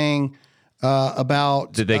thing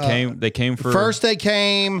about. Did they came? They came for first. They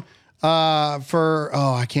came.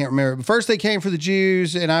 I can't remember. But first they came for the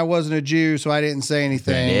Jews, and I wasn't a Jew, so I didn't say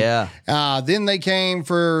anything. Yeah. Then they came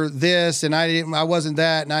for this, and I wasn't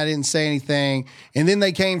that, and I didn't say anything. And then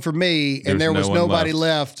they came for me, and there was nobody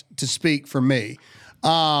left to speak for me.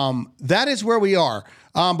 That is where we are.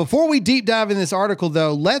 Before we deep dive in this article,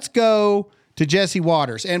 though, let's go to Jesse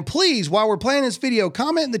Waters. And please, while we're playing this video,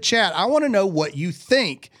 comment in the chat. I want to know what you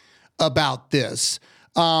think about this.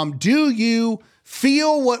 Do you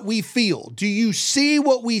feel what we feel? Do you see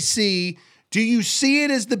what we see? Do you see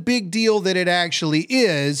it as the big deal that it actually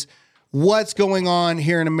is? What's going on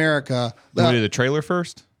here in America? Want to do the trailer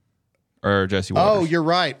first, or Jesse Waters? Oh, you're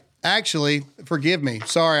right. Actually, forgive me.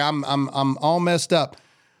 Sorry, I'm all messed up.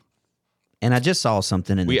 And I just saw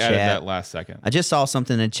something in the chat. We added that last second. I just saw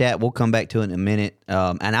something in the chat. We'll come back to it in a minute.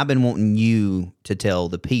 And I've been wanting you to tell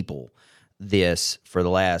the people this for the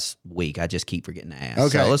last week. I just keep forgetting to ask.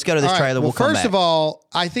 Okay. So let's go to this trailer. Well, we'll come first back. of all,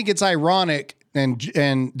 I think it's ironic,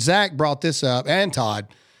 and Zach brought this up, and Todd,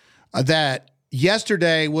 that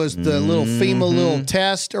yesterday was the little FEMA little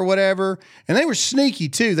test or whatever, and they were sneaky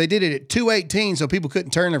too. They did it at 2:18 so people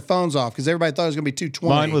couldn't turn their phones off because everybody thought it was going to be 2:20.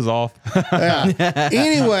 Mine was off. Yeah.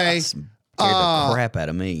 Anyway, Scared the crap out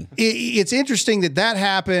of me. it's interesting that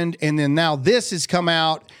happened, and then now this has come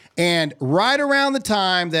out. And right around the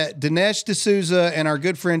time that Dinesh D'Souza and our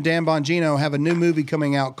good friend Dan Bongino have a new movie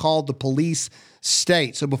coming out called The Police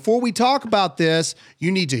State. So before we talk about this,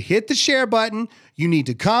 you need to hit the share button, you need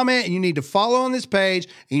to comment, and you need to follow on this page,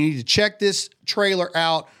 and you need to check this trailer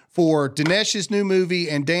out for Dinesh's new movie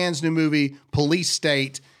and Dan's new movie, Police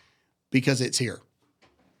State, because it's here.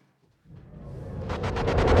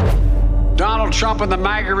 Donald Trump and the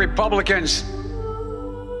MAGA Republicans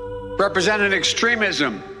represent an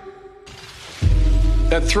extremism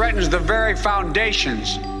that threatens the very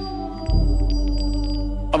foundations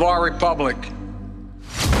of our republic.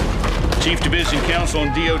 Chief Division Counsel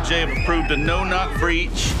and DOJ have approved a no-knock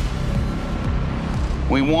breach.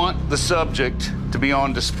 We want the subject to be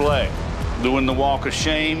on display, doing the walk of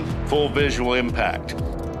shame, full visual impact.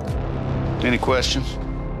 Any questions?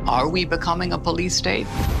 Are we becoming a police state?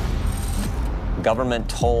 Government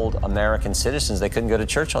told American citizens they couldn't go to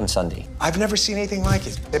church on Sunday. I've never seen anything like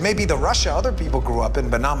it. It may be the Russia other people grew up in,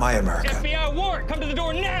 but not my America. FBI warrant, come to the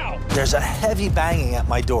door now! There's a heavy banging at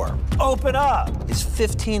my door. Open up! It's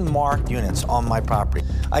 15 marked units on my property.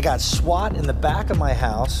 I got SWAT in the back of my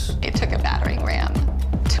house. It took a battering ram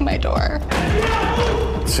to my door.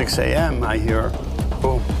 6 a.m., I hear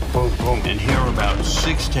boom, boom, boom, and hear about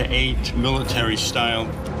 6 to 8 military-style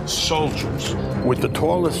soldiers, with the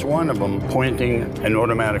tallest one of them pointing an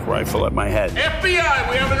automatic rifle at my head. FBI,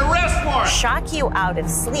 we have an arrest warrant! Shock you out of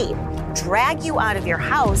sleep, drag you out of your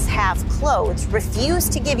house half clothed, refuse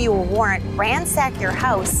to give you a warrant, ransack your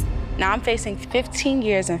house. Now I'm facing 15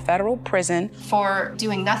 years in federal prison for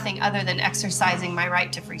doing nothing other than exercising my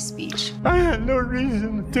right to free speech. I had no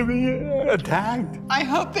reason to be attacked. I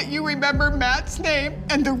hope that you remember Matt's name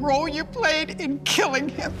and the role you played in killing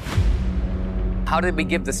him. How did we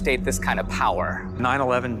give the state this kind of power?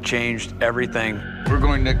 9/11 changed everything. We're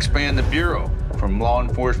going to expand the Bureau from law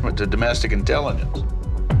enforcement to domestic intelligence.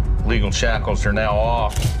 Legal shackles are now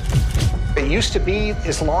off. It used to be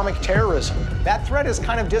Islamic terrorism. That threat is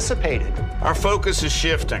kind of dissipated. Our focus is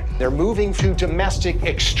shifting. They're moving to domestic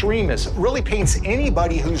extremism. Really paints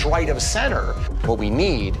anybody who's right of center. What we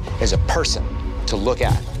need is a person to look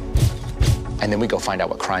at. And then we go find out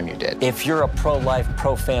what crime you did. If you're a pro-life,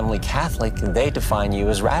 pro-family Catholic, they define you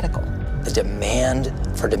as radical. The demand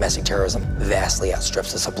for domestic terrorism vastly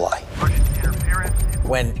outstrips the supply.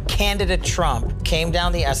 When candidate Trump came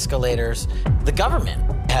down the escalators, the government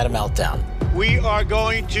had a meltdown. We are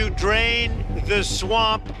going to drain the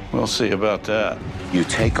swamp. We'll see about that. You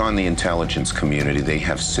take on the intelligence community, they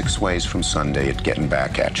have 6 ways from Sunday at getting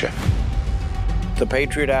back at you. The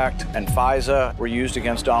Patriot Act and FISA were used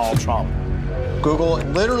against Donald Trump. Google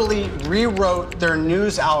literally rewrote their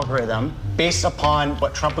news algorithm based upon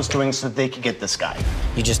what Trump was doing so that they could get this guy.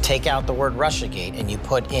 You just take out the word Russiagate and you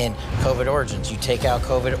put in COVID origins. You take out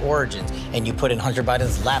COVID origins and you put in Hunter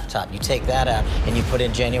Biden's laptop. You take that out and you put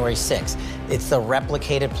in January 6th. It's the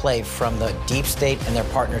replicated play from the deep state and their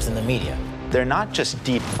partners in the media. They're not just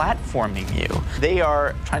deplatforming you. They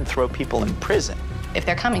are trying to throw people in prison. If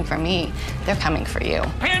they're coming for me, they're coming for you.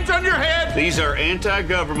 Hands on your head! These are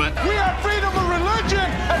anti-government. We have freedom of religion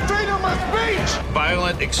and freedom of speech!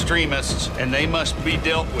 Violent extremists, and they must be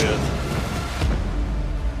dealt with.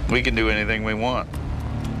 We can do anything we want.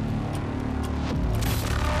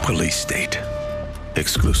 Police State.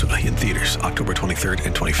 Exclusively in theaters, October 23rd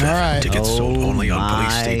and 25th. All right. Tickets sold only on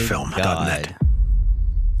policestatefilm.net.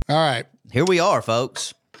 All right. Here we are,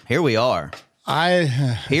 folks. Here we are.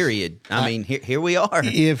 Period. I mean, here we are.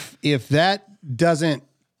 If that doesn't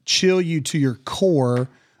chill you to your core,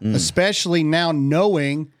 especially now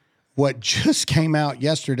knowing what just came out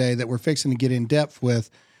yesterday that we're fixing to get in depth with.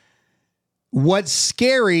 What's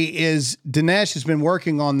scary is Dinesh has been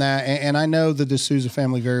working on that, and I know the D'Souza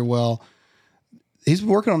family very well. He's been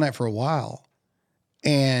working on that for a while.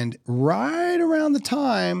 And right around the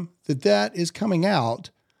time that is coming out,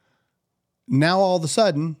 now all of a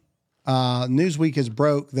sudden, Newsweek has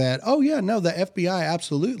broke that, the FBI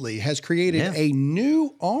absolutely has created a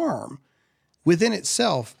new arm within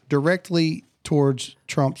itself directly towards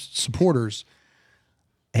Trump's supporters.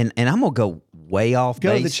 And I'm going to go way off base.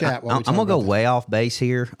 Go to the chat. I'm going to go way off base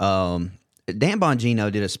here. Dan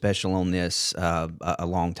Bongino did a special on this a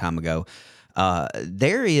long time ago.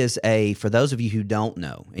 There is for those of you who don't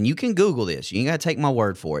know, and you can Google this, you ain't got to take my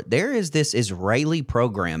word for it. There is this Israeli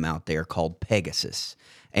program out there called Pegasus.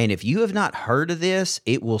 And if you have not heard of this,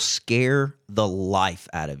 it will scare the life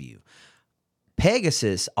out of you.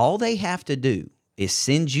 Pegasus, all they have to do is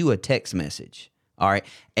send you a text message. All right.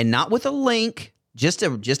 And not with a link, just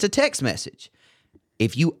a text message.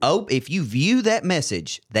 If you view that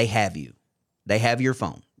message, they have you. They have your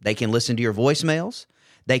phone. They can listen to your voicemails.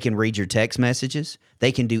 They can read your text messages.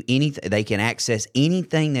 They can do anything. They can access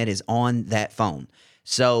anything that is on that phone.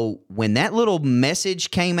 So when that little message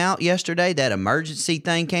came out yesterday, that emergency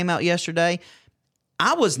thing came out yesterday,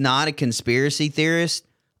 I was not a conspiracy theorist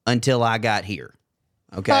until I got here.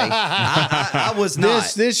 Okay, I was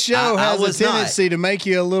not. This show has a tendency to make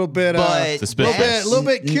you a little bit, a little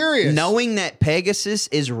bit curious. Knowing that Pegasus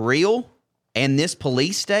is real, and this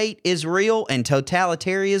police state is real, and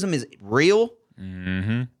totalitarianism is real,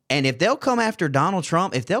 and if they'll come after Donald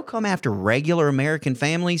Trump, if they'll come after regular American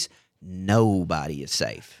families, nobody is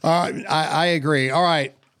safe. I agree. All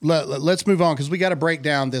right. Let's move on because we got to break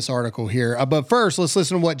down this article here. But first, let's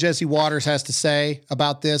listen to what Jesse Waters has to say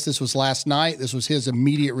about this. This was last night. This was his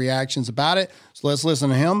immediate reactions about it. So let's listen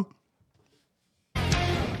to him.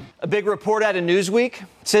 A big report out of Newsweek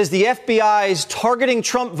says the FBI is targeting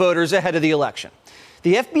Trump voters ahead of the election.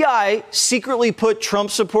 The FBI secretly put Trump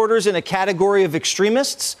supporters in a category of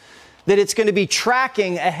extremists that it's going to be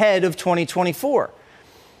tracking ahead of 2024.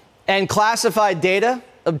 And classified data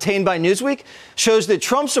obtained by Newsweek shows that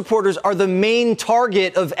Trump supporters are the main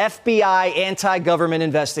target of FBI anti-government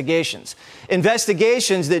investigations.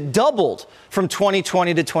 Investigations that doubled from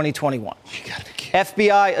 2020 to 2021.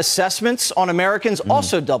 FBI assessments on Americans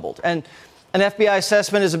also doubled. And an FBI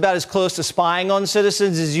assessment is about as close to spying on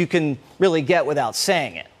citizens as you can really get without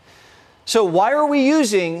saying it. So why are we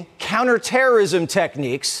using counterterrorism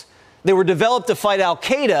techniques that were developed to fight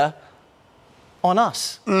al-Qaeda on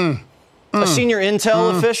us? A senior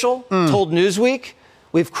intel official told Newsweek,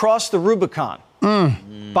 we've crossed the Rubicon.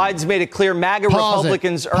 Biden's made it clear MAGA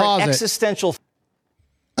Republicans are existential.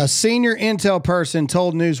 A senior intel person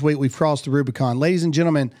told Newsweek we've crossed the Rubicon. Ladies and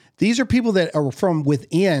gentlemen, these are people that are from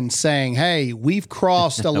within saying, hey, we've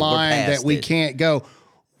crossed a line that we can't go.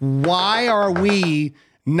 Why are we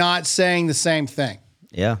not saying the same thing?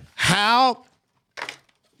 Yeah. How?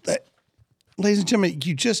 Ladies and gentlemen,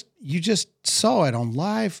 you just saw it on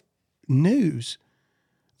live news.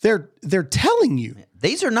 They're telling you.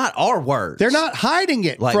 These are not our words. They're not hiding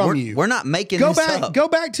it from you. We're not making this up. Go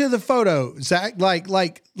back to the photo, Zach.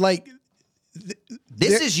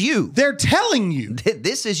 This is you. They're telling you.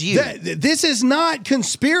 This is you. This is not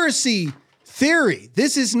conspiracy theory.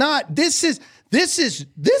 This is not. This is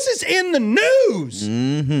in the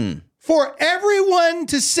news for everyone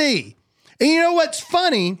to see. And you know what's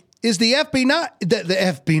funny is the FBI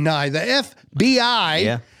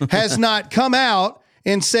has not come out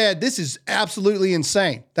and said, this is absolutely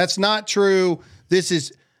insane. That's not true.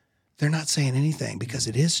 They're not saying anything because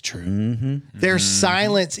it is true. Their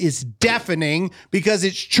silence is deafening because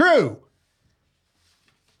it's true.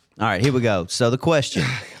 All right, here we go. So the question.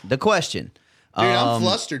 Dude, I'm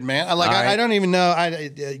flustered, man. I don't even know.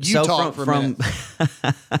 Talk for a minute.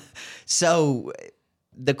 So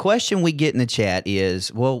the question we get in the chat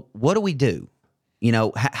is, well, what do we do? You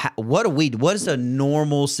know, what does a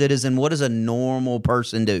normal citizen, what does a normal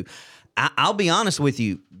person do? I'll be honest with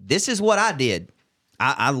you. This is what I did.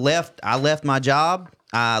 I left my job.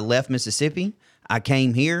 I left Mississippi. I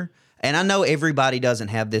came here. And I know everybody doesn't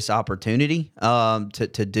have this opportunity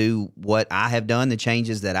to do what I have done, the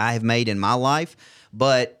changes that I have made in my life.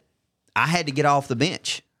 But I had to get off the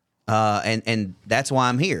bench. And that's why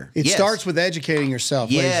I'm here. It starts with educating yourself,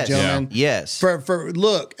 ladies and gentlemen. Yes.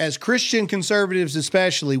 Look, as Christian conservatives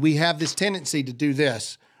especially, we have this tendency to do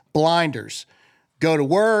this. Blinders. Go to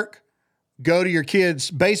work, go to your kids'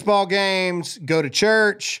 baseball games, go to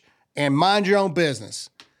church, and mind your own business.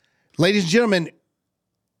 Ladies and gentlemen,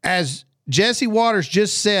 as Jesse Waters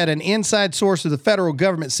just said, an inside source of the federal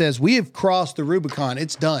government says, we have crossed the Rubicon.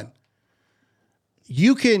 It's done.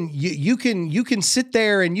 You can sit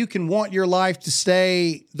there and you can want your life to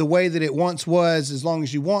stay the way that it once was as long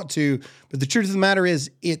as you want to, but the truth of the matter is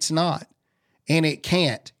it's not, and it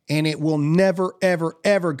can't, and it will never, ever,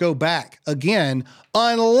 ever go back again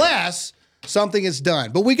unless something is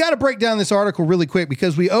done. But we got to break down this article really quick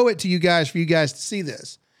because we owe it to you guys for you guys to see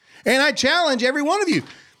this. And I challenge every one of you.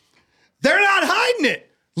 They're not hiding it.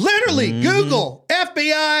 Literally, Google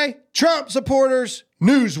FBI Trump supporters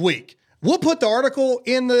Newsweek. We'll put the article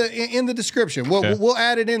in the description. We'll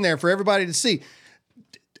add it in there for everybody to see.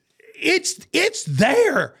 It's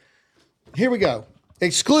there. Here we go.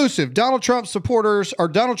 Exclusive. Donald Trump supporters or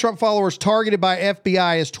Donald Trump followers targeted by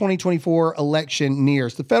FBI as 2024 election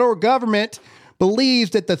nears. The federal government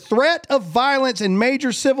believes that the threat of violence and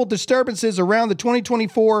major civil disturbances around the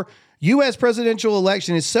 2024 U.S. presidential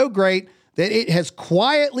election is so great that it has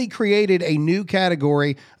quietly created a new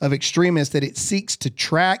category of extremists that it seeks to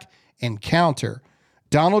track and counter: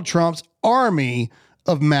 Donald Trump's army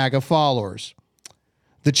of MAGA followers.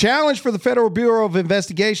 The challenge for the Federal Bureau of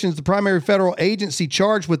Investigations, the primary federal agency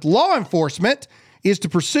charged with law enforcement, is to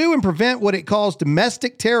pursue and prevent what it calls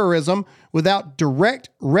domestic terrorism without direct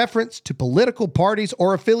reference to political parties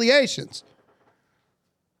or affiliations.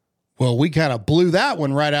 Well, we kind of blew that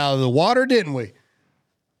one right out of the water, didn't we?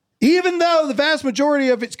 Even though the vast majority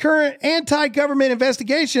of its current anti-government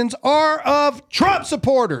investigations are of Trump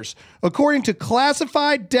supporters, according to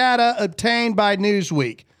classified data obtained by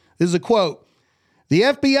Newsweek. This is a quote. The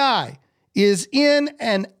FBI is in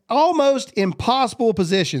an almost impossible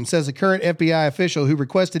position, says a current FBI official who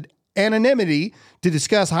requested anonymity to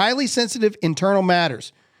discuss highly sensitive internal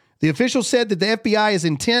matters. The official said that the FBI is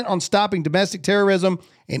intent on stopping domestic terrorism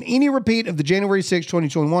and any repeat of the January 6,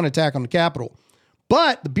 2021 attack on the Capitol.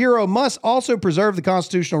 But the Bureau must also preserve the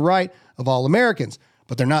constitutional right of all Americans.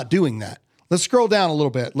 But they're not doing that. Let's scroll down a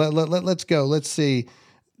little bit. Let's go. Let's see.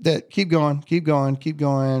 Keep going.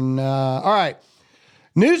 All right.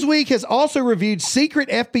 Newsweek has also reviewed secret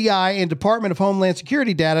FBI and Department of Homeland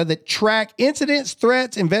Security data that track incidents,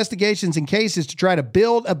 threats, investigations, and cases to try to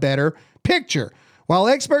build a better picture. While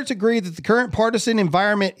experts agree that the current partisan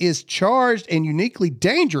environment is charged and uniquely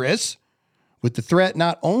dangerous, with the threat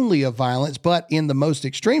not only of violence, but in the most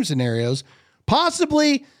extreme scenarios,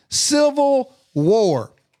 possibly civil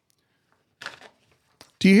war.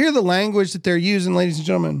 Do you hear the language that they're using, ladies and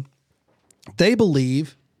gentlemen? They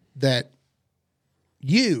believe that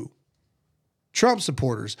you, Trump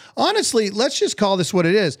supporters, honestly, let's just call this what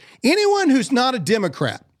it is. Anyone who's not a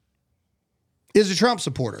Democrat is a Trump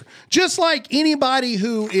supporter. Just like anybody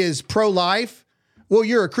who is pro-life, well,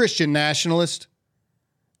 you're a Christian nationalist.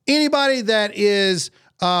 Anybody that is,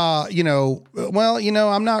 I'm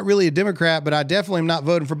not really a Democrat, but I definitely am not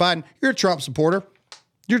voting for Biden. You're a Trump supporter.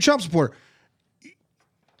 You're a Trump supporter.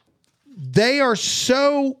 They are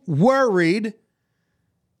so worried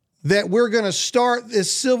that we're going to start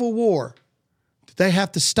this civil war that they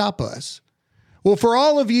have to stop us. Well, for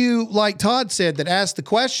all of you, like Todd said, that asked the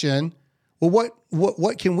question, well,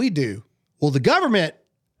 what can we do? Well, the government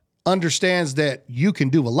understands that you can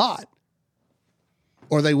do a lot,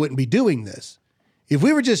 or they wouldn't be doing this. If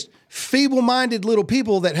we were just feeble-minded little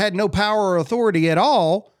people that had no power or authority at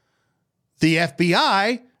all, the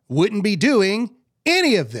FBI wouldn't be doing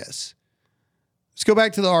any of this. Let's go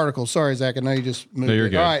back to the article. Sorry, Zach, I know you just moved. No, you're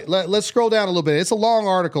it. good. All right, let's scroll down a little bit. It's a long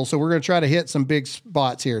article, so we're going to try to hit some big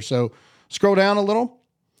spots here. So scroll down a little.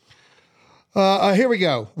 Here we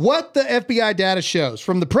go. What the FBI data shows.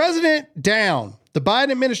 From the president down, the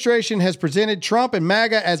Biden administration has presented Trump and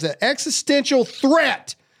MAGA as an existential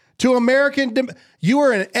threat to American.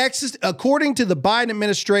 According to the Biden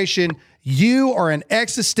administration, you are an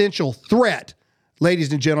existential threat,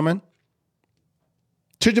 ladies and gentlemen,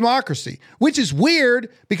 to democracy, which is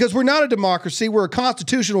weird because we're not a democracy. We're a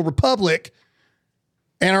constitutional republic,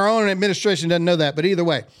 and our own administration doesn't know that. But either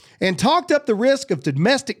way, and talked up the risk of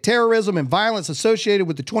domestic terrorism and violence associated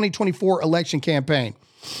with the 2024 election campaign.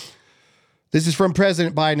 This is from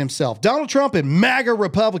President Biden himself. Donald Trump and MAGA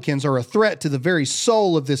Republicans are a threat to the very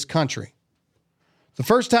soul of this country. The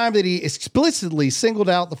first time that he explicitly singled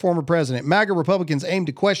out the former president, MAGA Republicans aimed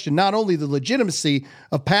to question not only the legitimacy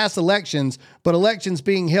of past elections, but elections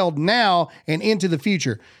being held now and into the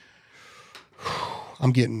future.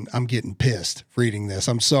 I'm getting pissed reading this.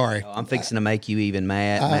 I'm sorry. I'm fixing to make you even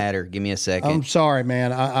madder. Give me a second. I'm sorry,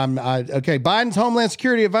 man. Okay. Biden's Homeland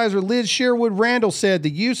Security Advisor Liz Sherwood Randall said the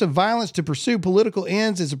use of violence to pursue political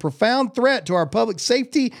ends is a profound threat to our public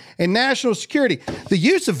safety and national security. The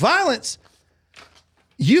use of violence,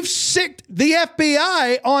 you've sicked the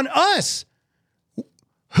FBI on us.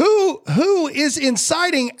 Who is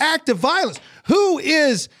inciting active violence? Who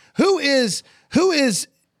is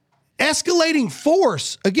escalating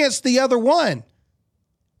force against the other one?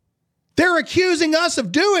 They're accusing us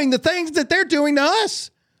of doing the things that they're doing to us.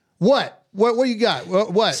 What you got?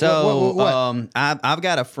 What? So, what? I've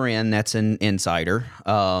got a friend that's an insider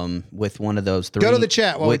with one of those three. Go to the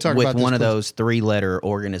chat while we talk about this. With one of those 3-letter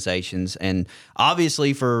organizations. And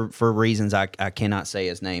obviously for reasons I cannot say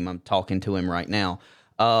his name, I'm talking to him right now.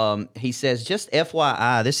 He says, just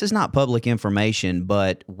FYI, this is not public information,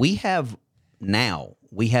 but we have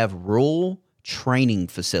rural training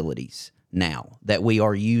facilities now that we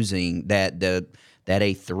are using that a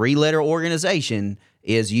 3-letter organization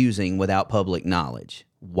is using without public knowledge.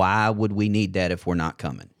 Why would we need that if we're not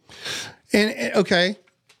coming? And okay,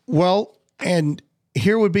 well, and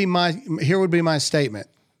here would be my statement,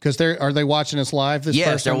 because are they watching us live?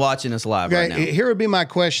 Yes, they're watching us live right now. Here would be my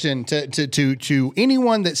question to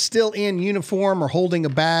anyone that's still in uniform or holding a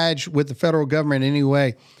badge with the federal government in any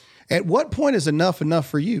way. At what point is enough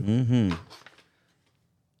for you? Mm-hmm.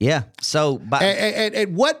 Yeah. So at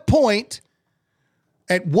what point?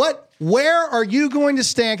 Where are you going to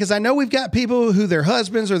stand? Because I know we've got people who their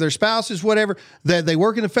husbands or their spouses, whatever, that they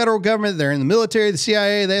work in the federal government, they're in the military, the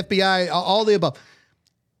CIA, the FBI, all the above.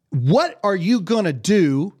 What are you going to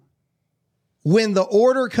do when the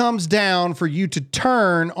order comes down for you to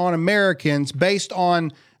turn on Americans based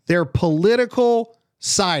on their political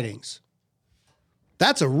sidings?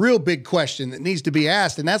 That's a real big question that needs to be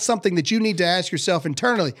asked, and that's something that you need to ask yourself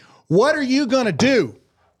internally. What are you going to do?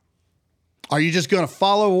 Are you just going to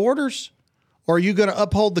follow orders, or are you going to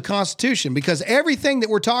uphold the Constitution? Because everything that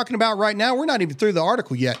we're talking about right now, we're not even through the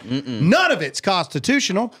article yet. Mm-mm. None of it's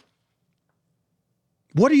constitutional.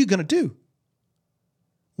 What are you going to do?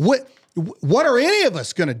 What are any of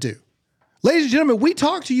us going to do? Ladies and gentlemen, we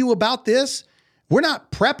talk to you about this. We're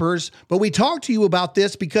not preppers, but we talk to you about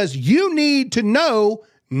this because you need to know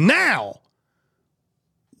now,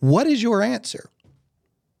 what is your answer?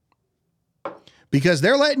 Because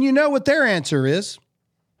they're letting you know what their answer is.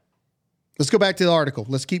 Let's go back to the article.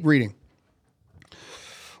 Let's keep reading.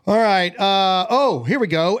 All right. Here we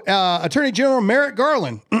go. Attorney General Merrick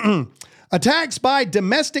Garland. Attacks by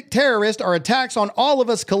domestic terrorists are attacks on all of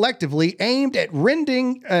us collectively, aimed at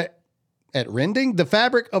rending the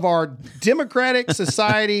fabric of our democratic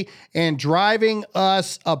society and driving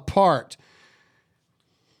us apart.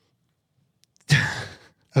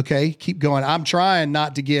 Okay, keep going. I'm trying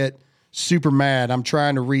not to get super mad. I'm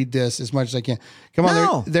trying to read this as much as I can. Come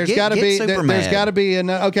on, there's got to be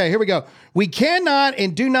okay, here we go. We cannot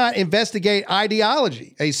and do not investigate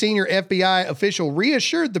ideology, a senior FBI official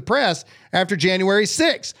reassured the press after January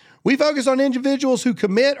 6th. We focus on individuals who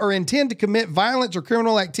commit or intend to commit violence or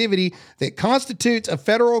criminal activity that constitutes a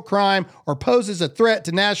federal crime or poses a threat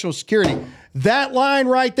to national security. That line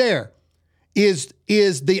right there is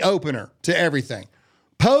the opener to everything.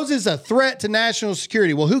 Poses a threat to national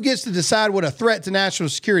security. Well, who gets to decide what a threat to national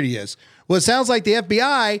security is? Well, it sounds like the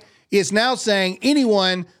FBI is now saying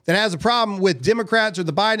anyone that has a problem with Democrats or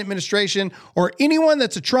the Biden administration or anyone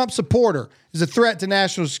that's a Trump supporter is a threat to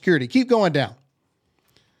national security. Keep going down.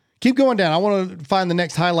 Keep going down. I want to find the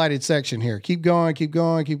next highlighted section here. Keep going.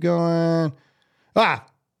 What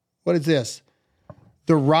is this?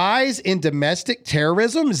 The rise in domestic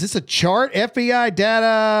terrorism. Is this a chart? FBI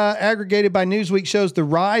data aggregated by Newsweek shows the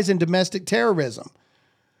rise in domestic terrorism.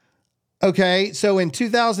 Okay, so in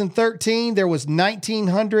 2013, there was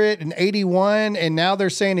 1,981, and now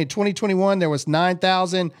they're saying in 2021, there was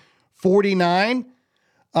 9,049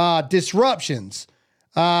 disruptions.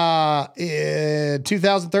 In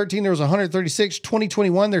 2013, there was 136.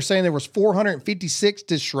 2021, they're saying there was 456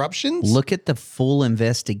 disruptions. Look at the full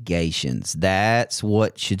investigations. That's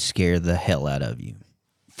what should scare the hell out of you.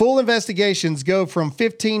 Full investigations go from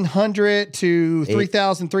 1,500 to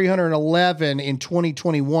 3,311 in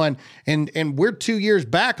 2021, and we're 2 years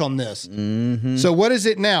back on this. Mm-hmm. So what is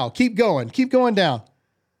it now? Keep going down.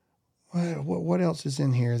 What else is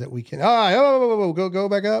in here that we can? Go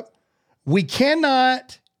back up. We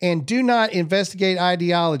cannot and do not investigate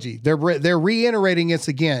ideology. They're reiterating this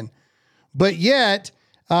again. But yet,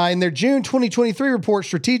 in their June 2023 report,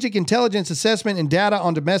 Strategic Intelligence Assessment and Data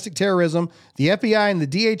on Domestic Terrorism, the FBI and the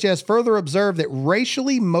DHS further observed that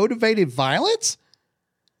racially motivated violence?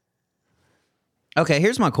 Okay,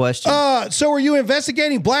 here's my question. So are you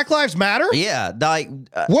investigating Black Lives Matter? Yeah, like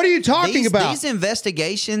what are you talking about? These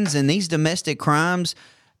investigations and these domestic crimes,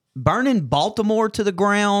 burning Baltimore to the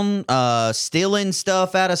ground, stealing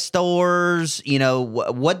stuff out of stores. You know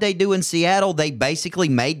what they do in Seattle? They basically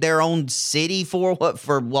made their own city for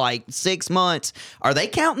like 6 months. Are they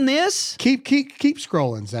counting this? Keep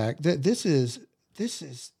scrolling, Zach. This is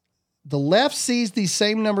the left sees these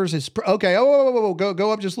same numbers as okay.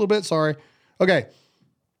 Go up just a little bit. Sorry. Okay.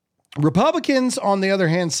 Republicans, on the other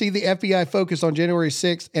hand, see the FBI focus on January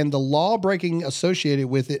 6th and the law breaking associated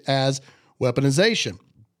with it as weaponization.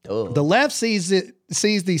 The left sees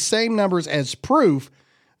these same numbers as proof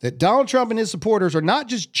that Donald Trump and his supporters are not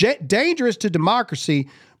just dangerous to democracy,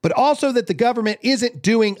 but also that the government isn't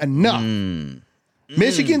doing enough.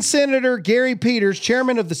 Michigan Senator Gary Peters,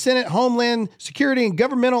 chairman of the Senate Homeland Security and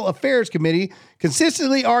Governmental Affairs Committee,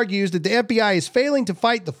 consistently argues that the FBI is failing to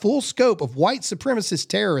fight the full scope of white supremacist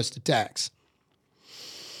terrorist attacks.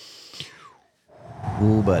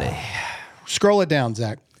 Ooh, buddy. Scroll it down,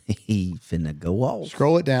 Zach. He finna go off.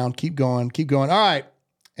 Scroll it down. Keep going. All right.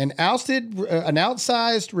 An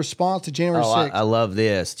outsized response to January 6th. I love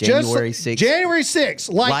this. January 6th. January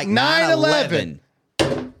 6th, like 9/11.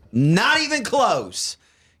 Not even close.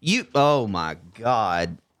 Oh my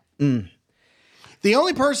God. The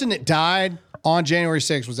only person that died on January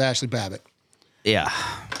 6th was Ashley Babbitt. Yeah.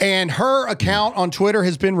 And her account on Twitter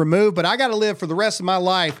has been removed, but I got to live for the rest of my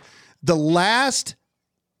life. The last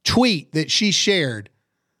tweet that she shared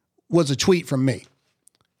was a tweet from me.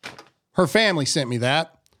 Her family sent me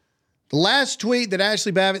that. The last tweet that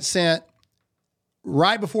Ashley Babbitt sent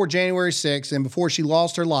right before January 6th and before she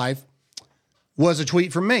lost her life was a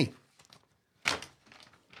tweet from me.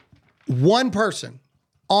 One person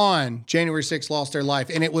on January 6th lost their life,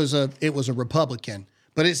 and it was a Republican,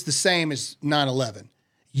 but it's the same as 9/11.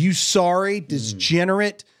 You sorry,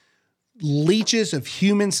 degenerate leeches of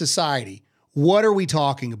human society. What are we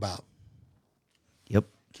talking about? Yep.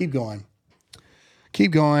 Keep going.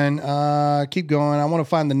 I want to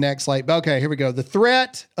find the next slide. Okay, here we go. The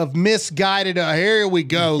threat of misguided. Here we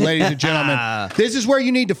go, ladies and gentlemen. This is where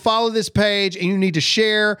you need to follow this page and you need to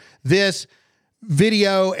share this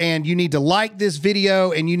video and you need to like this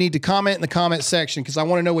video and you need to comment in the comment section because I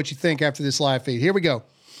want to know what you think after this live feed. Here we go.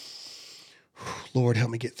 Lord, help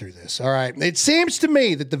me get through this. All right. It seems to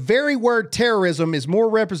me that the very word terrorism is more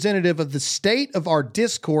representative of the state of our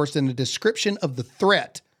discourse than a description of the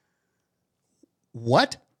threat.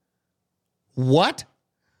 What?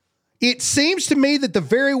 It seems to me that the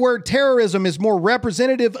very word terrorism is more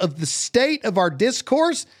representative of the state of our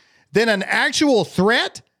discourse than an actual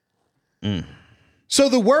threat? So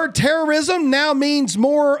the word terrorism now means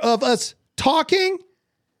more of us talking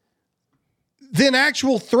than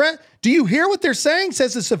actual threat? Do you hear what they're saying?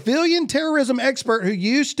 Says a civilian terrorism expert who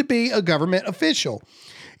used to be a government official.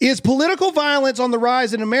 Is political violence on the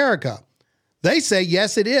rise in America? They say,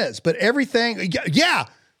 yes, it is. But everything,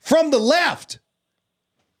 from the left.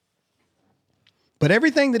 But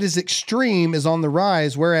everything that is extreme is on the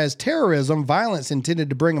rise, whereas terrorism, violence intended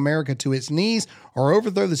to bring America to its knees or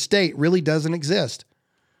overthrow the state, really doesn't exist.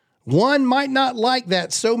 One might not like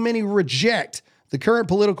that so many reject the current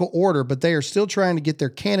political order, but they are still trying to get their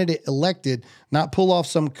candidate elected, not pull off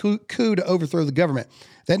some coup to overthrow the government.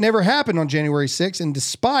 That never happened on January 6th, and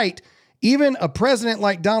despite even a president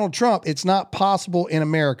like Donald Trump, it's not possible in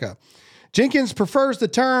America. Jenkins prefers the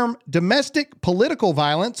term domestic political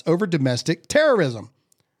violence over domestic terrorism.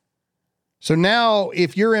 So now,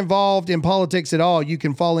 if you're involved in politics at all, you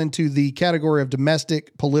can fall into the category of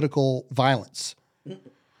domestic political violence.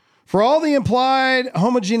 For all the implied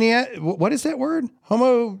homogeneity, what is that word?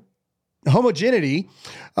 Homogeneity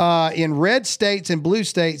in red states and blue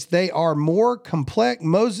states, they are more complex.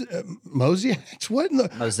 Mosaics? What in the?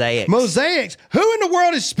 Mosaics. Who in the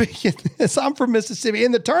world is speaking this? I'm from Mississippi.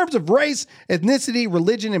 In the terms of race, ethnicity,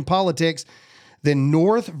 religion, and politics, than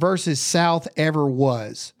North versus South ever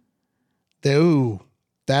was. Ooh,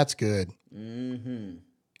 that's good. Mm-hmm.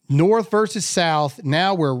 North versus South.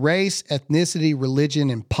 Now we're race, ethnicity, religion,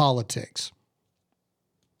 and politics.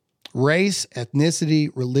 Race,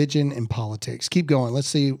 ethnicity, religion, and politics. Keep going. Let's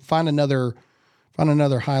see. Find another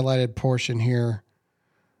highlighted portion here.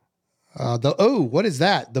 What is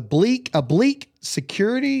that? A bleak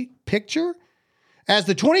security picture? As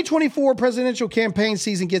the 2024 presidential campaign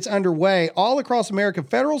season gets underway, all across America,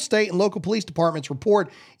 federal, state, and local police departments report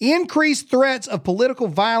increased threats of political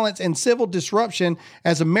violence and civil disruption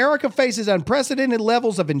as America faces unprecedented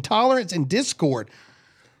levels of intolerance and discord.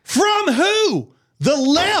 From who? The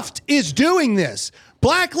left is doing this.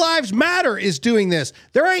 Black Lives Matter is doing this.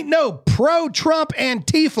 There ain't no pro-Trump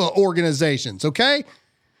Antifa organizations, okay?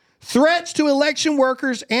 Threats to election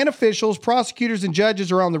workers and officials, prosecutors, and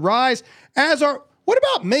judges are on the rise, as are, what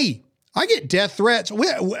about me? I get death threats.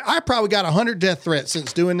 I probably got 100 death threats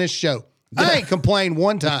since doing this show. I ain't complained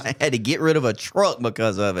one time. I had to get rid of a truck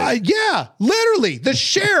because of it. Yeah, literally. The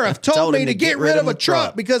sheriff told me to get rid of a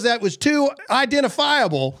truck because that was too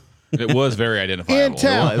identifiable. It was very identifiable. In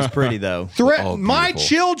town. It was pretty, though. My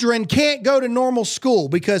children can't go to normal school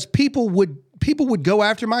because people would go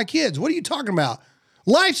after my kids. What are you talking about?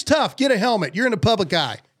 Life's tough. Get a helmet. You're in the public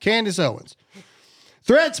eye. Candace Owens.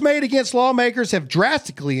 Threats made against lawmakers have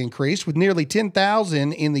drastically increased, with nearly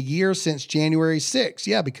 10,000 in the year since January 6th.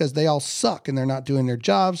 Yeah, because they all suck and they're not doing their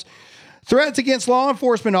jobs. Threats against law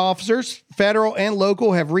enforcement officers, federal and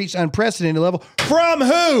local, have reached unprecedented level. From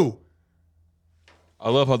who? I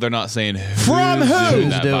love how they're not saying from who.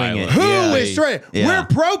 Who's doing it? Who is threatening? Yeah. We're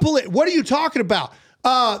pro-police. What are you talking about?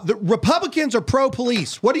 The Republicans are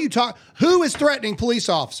pro-police. What are you talking? Who is threatening police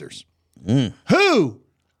officers? Who?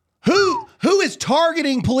 Who is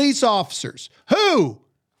targeting police officers? Who?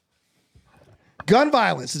 Gun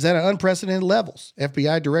violence is at unprecedented levels.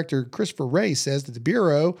 FBI Director Christopher Wray says that the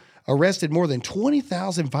Bureau arrested more than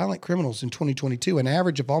 20,000 violent criminals in 2022, an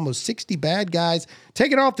average of almost 60 bad guys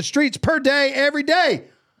taken off the streets per day, every day.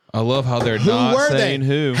 I love how they're not saying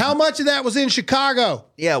who. How much of that was in Chicago?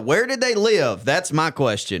 Yeah, where did they live? That's my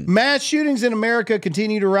question. Mass shootings in America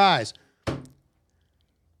continue to rise.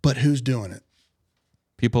 But who's doing it?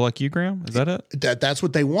 People like you, Graham? Is that it? That's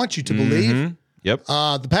what they want you to believe. Yep.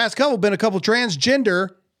 The past couple been a couple transgender,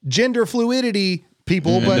 gender fluidity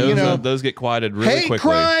people, but those get quieted really hate quickly.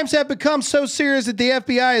 crimes have become so serious that the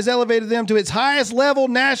FBI has elevated them to its highest level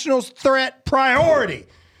national threat priority.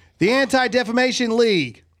 The Anti-Defamation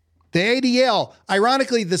League, the ADL,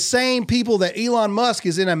 ironically the same people that Elon Musk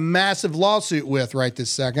is in a massive lawsuit with right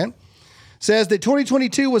this second, says that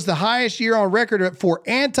 2022 was the highest year on record for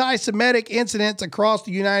anti-Semitic incidents across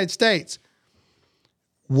the United States.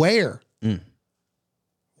 Where?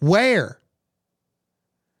 Where?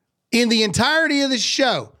 In the entirety of this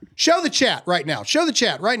show, show the chat right now. Show the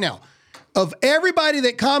chat right now. Of everybody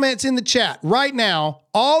that comments in the chat right now,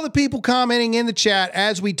 all the people commenting in the chat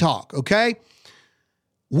as we talk, okay?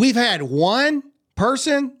 We've had one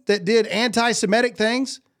person that did anti-Semitic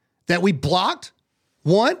things that we blocked.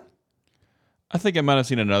 One. I think I might have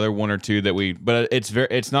seen another one or two but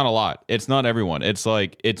it's not a lot. It's not everyone. It's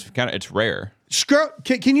like it's rare.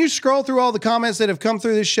 Can you scroll through all the comments that have come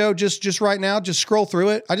through this show just right now? Just scroll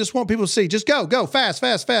through it. I just want people to see. Just go fast.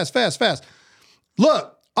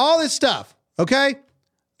 Look, all this stuff. Okay,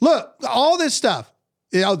 look, all this stuff.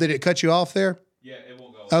 Oh, did it cut you off there? Yeah, it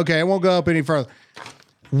won't go. Okay, it won't go up any further.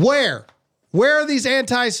 Where are these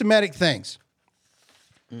anti-Semitic things?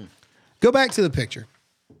 Go back to the picture.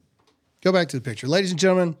 Ladies and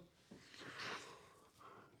gentlemen.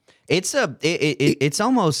 It's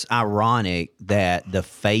almost ironic that the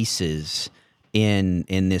faces in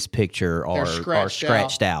this picture are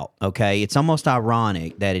scratched out. Okay, it's almost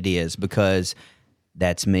ironic that it is, because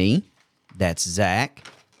that's me, that's Zach,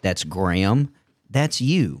 that's Graham, that's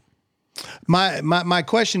you. My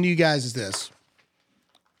question to you guys is this: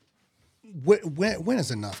 when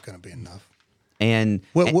is enough going to be enough? And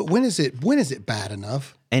when is it bad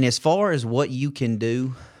enough? And as far as what you can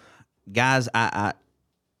do, guys,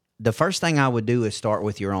 the first thing I would do is start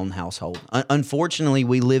with your own household. Unfortunately,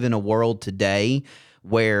 we live in a world today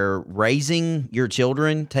where raising your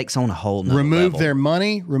children takes on a whole nother Remove level. their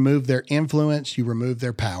money, remove their influence, you remove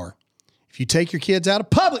their power. If you take your kids out of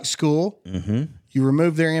public school, you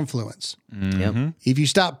remove their influence. Yep. If you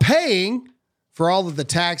stop paying for all of the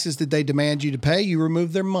taxes that they demand you to pay, you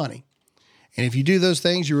remove their money. And if you do those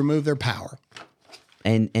things, you remove their power.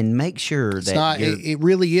 And make sure it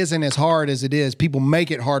really isn't as hard as it is. People make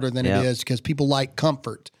it harder than it is because people like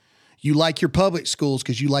comfort. You like your public schools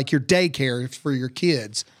because you like your daycare for your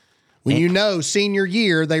kids. When senior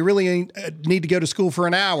year, they really need to go to school for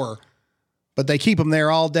an hour, but they keep them there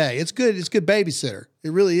all day. It's good. It's good babysitter.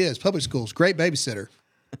 It really is. Public schools, great babysitter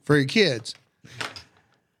for your kids.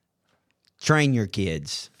 Train your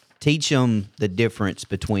kids. Teach them the difference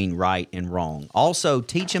between right and wrong. Also,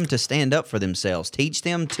 teach them to stand up for themselves. Teach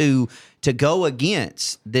them to go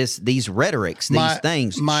against these rhetorics, these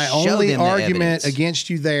things. My only argument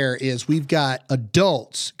against you there is we've got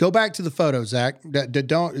adults. Go back to the photo, Zach.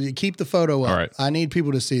 Don't keep the photo up. All right. I need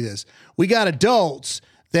people to see this. We got adults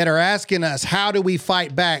that are asking us, how do we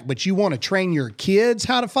fight back? But you want to train your kids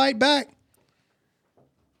how to fight back?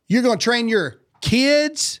 You're going to train your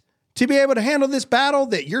kids to be able to handle this battle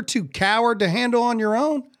that you're too coward to handle on your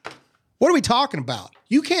own? What are we talking about?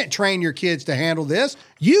 You can't train your kids to handle this.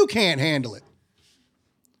 You can't handle it.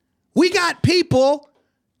 We got people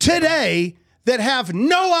today that have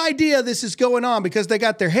no idea this is going on because they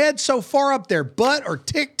got their head so far up their butt or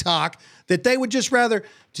TikTok that they would just rather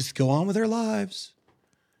just go on with their lives.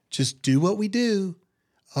 Just do what we do.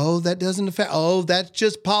 Oh, that doesn't affect. Oh, that's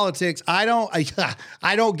just politics. I don't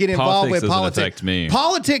get involved with politics. Doesn't affect me.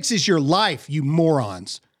 Politics is your life, you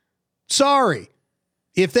morons. Sorry.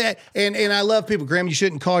 If that and I love people, Graham, you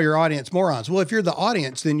shouldn't call your audience morons. Well, if you're the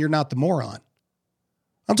audience, then you're not the moron.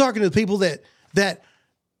 I'm talking to the people that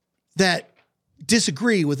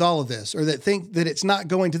disagree with all of this or that think that it's not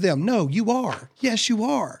going to them. No, you are. Yes, you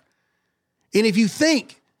are. And if you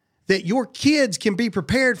think that your kids can be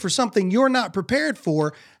prepared for something you're not prepared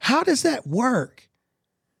for, how does that work?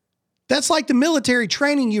 That's like the military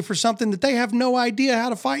training you for something that they have no idea how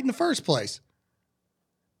to fight in the first place.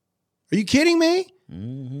 Are you kidding me?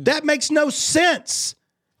 Mm-hmm. That makes no sense.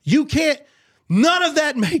 None of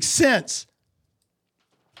that makes sense.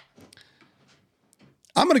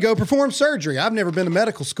 I'm going to go perform surgery. I've never been to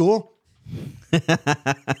medical school,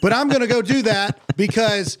 but I'm going to go do that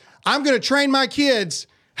because I'm going to train my kids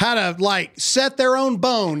how to set their own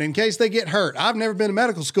bone in case they get hurt. I've never been to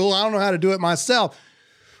medical school. I don't know how to do it myself.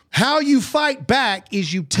 How you fight back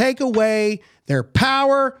is you take away their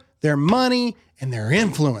power, their money, and their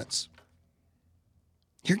influence.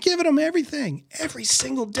 You're giving them everything. Every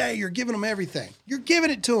single day, you're giving them everything. You're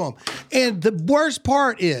giving it to them. And the worst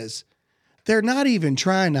part is they're not even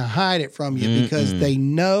trying to hide it from you because they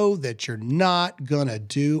know that you're not going to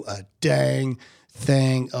do a dang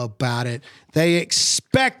thing about it. They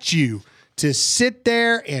expect you to sit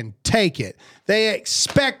there and take it. They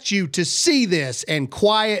expect you to see this and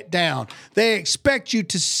quiet down. They expect you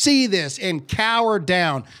to see this and cower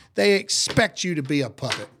down. They expect you to be a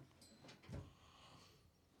puppet.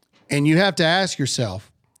 And you have to ask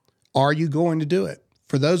yourself, are you going to do it?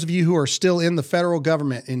 For those of you who are still in the federal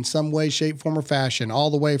government in some way, shape, form, or fashion, all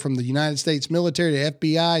the way from the United States military to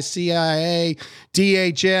FBI, CIA,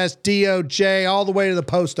 DHS, DOJ, all the way to the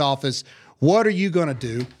post office, what are you going to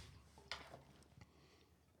do?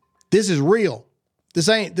 This is real. This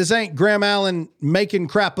ain't Graham Allen making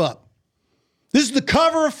crap up. This is the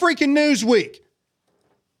cover of freaking Newsweek.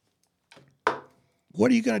 What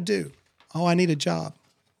are you going to do? Oh, I need a job.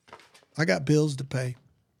 I got bills to pay.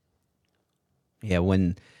 Yeah,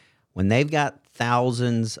 when they've got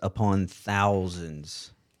thousands upon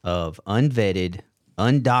thousands of unvetted,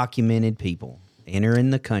 undocumented people entering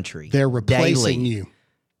the country, they're replacing daily, you.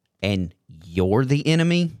 And you're the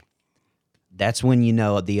enemy, that's when you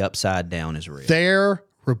know the upside down is real. They're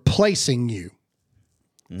replacing you.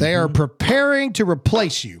 Mm-hmm. They are preparing to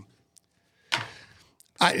replace you.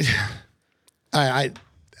 I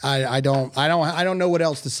don't know what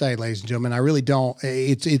else to say, ladies and gentlemen. I really don't.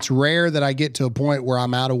 It's rare that I get to a point where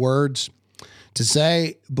I'm out of words to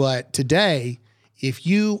say, but today, if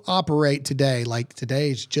you operate today, like today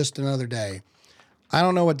is just another day, I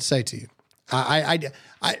don't know what to say to you.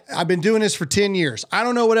 I've been doing this for 10 years. I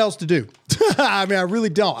don't know what else to do. I mean, I really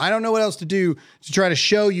don't. I don't know what else to do to try to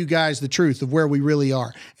show you guys the truth of where we really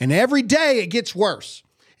are. And every day it gets worse.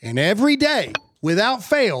 And every day, without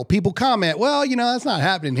fail, people comment, well, that's not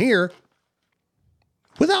happening here.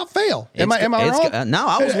 Without fail. Am I wrong? No,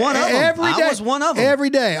 I was one of them. I was one of them. Every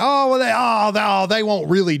day. They won't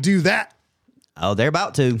really do that. Oh, they're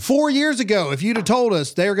about to. 4 years ago, if you'd have told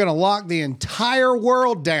us they were going to lock the entire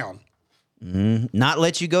world down. Not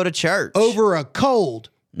let you go to church. Over a cold.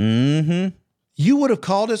 Mm-hmm. You would have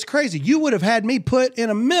called us crazy. You would have had me put in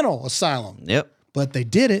a mental asylum. Yep. But they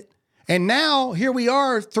did it. And now here we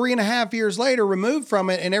are 3.5 years later, removed from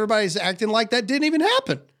it, and everybody's acting like that didn't even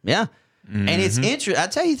happen. Yeah. Mm-hmm. And it's interesting. I'll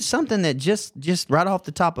tell you something that just right off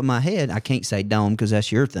the top of my head, I can't say Dome because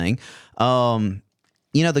that's your thing. The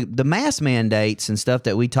mask mandates and stuff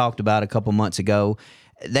that we talked about a couple months ago,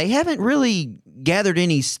 they haven't really gathered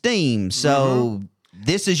any steam. So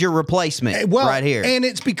this is your replacement right here. And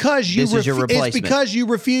it's because you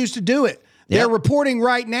refuse to do it. Yep. They're reporting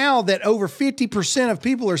right now that over 50% of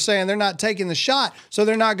people are saying they're not taking the shot, so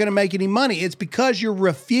they're not going to make any money. It's because you're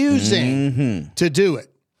refusing to do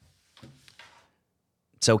it.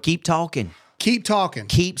 So keep talking. Keep talking.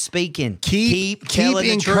 Keep speaking. Keep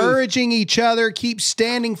encouraging each other. Keep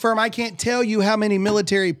standing firm. I can't tell you how many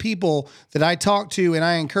military people that I talk to and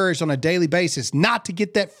I encourage on a daily basis not to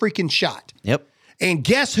get that freaking shot. Yep. And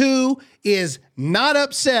guess who is not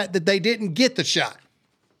upset that they didn't get the shot?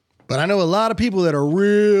 But I know a lot of people that are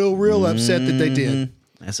real upset that they did.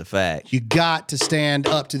 That's a fact. You got to stand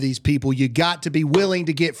up to these people. You got to be willing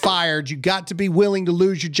to get fired. You got to be willing to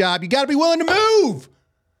lose your job. You got to be willing to move.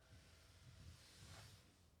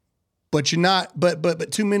 but you're not.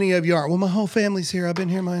 But too many of you are. Well, my whole family's here. I've been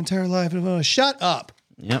here my entire life. Shut up.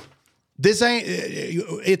 Yep. This ain't.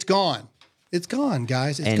 It's gone. It's gone,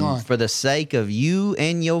 guys. It's gone. For the sake of you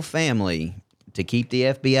and your family, to keep the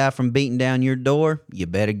FBI from beating down your door, you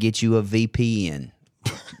better get you a VPN.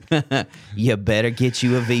 You better get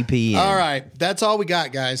you a VPN. All right. That's all we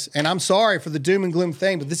got, guys. And I'm sorry for the doom and gloom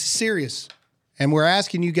thing, but this is serious. And we're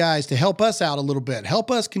asking you guys to help us out a little bit.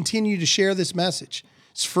 Help us continue to share this message.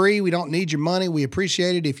 It's free. We don't need your money. We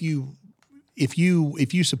appreciate it. If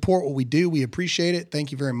you support what we do, we appreciate it.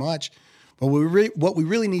 Thank you very much. But what we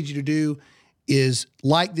really need you to do is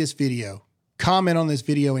like this video, comment on this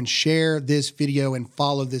video, and share this video and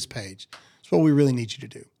follow this page. That's what we really need you to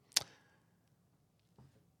do.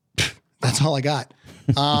 That's all I got.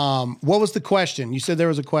 What was the question? You said there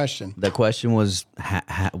was a question. The question was,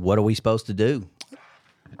 what are we supposed to do?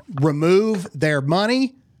 Remove their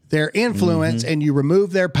money, their influence, and you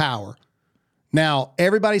remove their power. Now,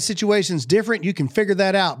 everybody's situation is different. You can figure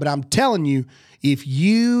that out. But I'm telling you, if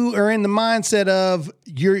you are in the mindset of,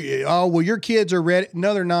 your kids are ready.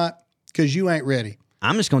 No, they're not, because you ain't ready.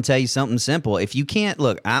 I'm just going to tell you something simple. If you can't,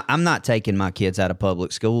 look, I'm not taking my kids out of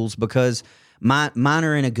public schools because mine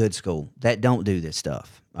are in a good school that don't do this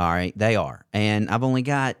stuff. All right, they are. And I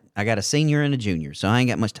got a senior and a junior, so I ain't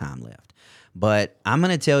got much time left. But I'm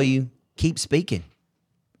going to tell you, keep speaking.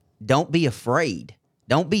 Don't be afraid.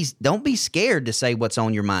 Don't be scared to say what's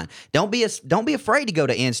on your mind. Don't be afraid to go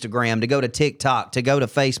to Instagram, to go to TikTok, to go to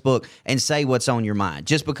Facebook and say what's on your mind.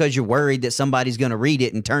 Just because you're worried that somebody's going to read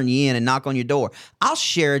it and turn you in and knock on your door. I'll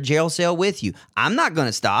share a jail cell with you. I'm not going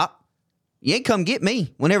to stop. You ain't come get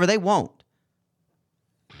me whenever they want.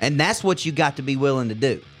 And that's what you got to be willing to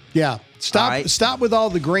do. Yeah. Stop with all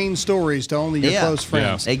the green stories to only your close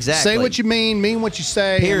friends. Yeah, exactly. Say what you mean what you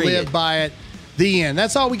say, Period. And live by it. The end.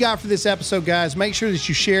 That's all we got for this episode, guys. Make sure that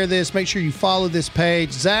you share this. Make sure you follow this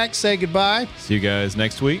page. Zach, say goodbye. See you guys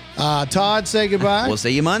next week. Todd, say goodbye. We'll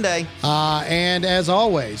see you Monday. And as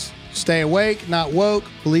always, stay awake, not woke.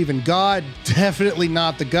 Believe in God, definitely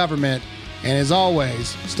not the government. And as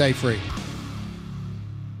always, stay free.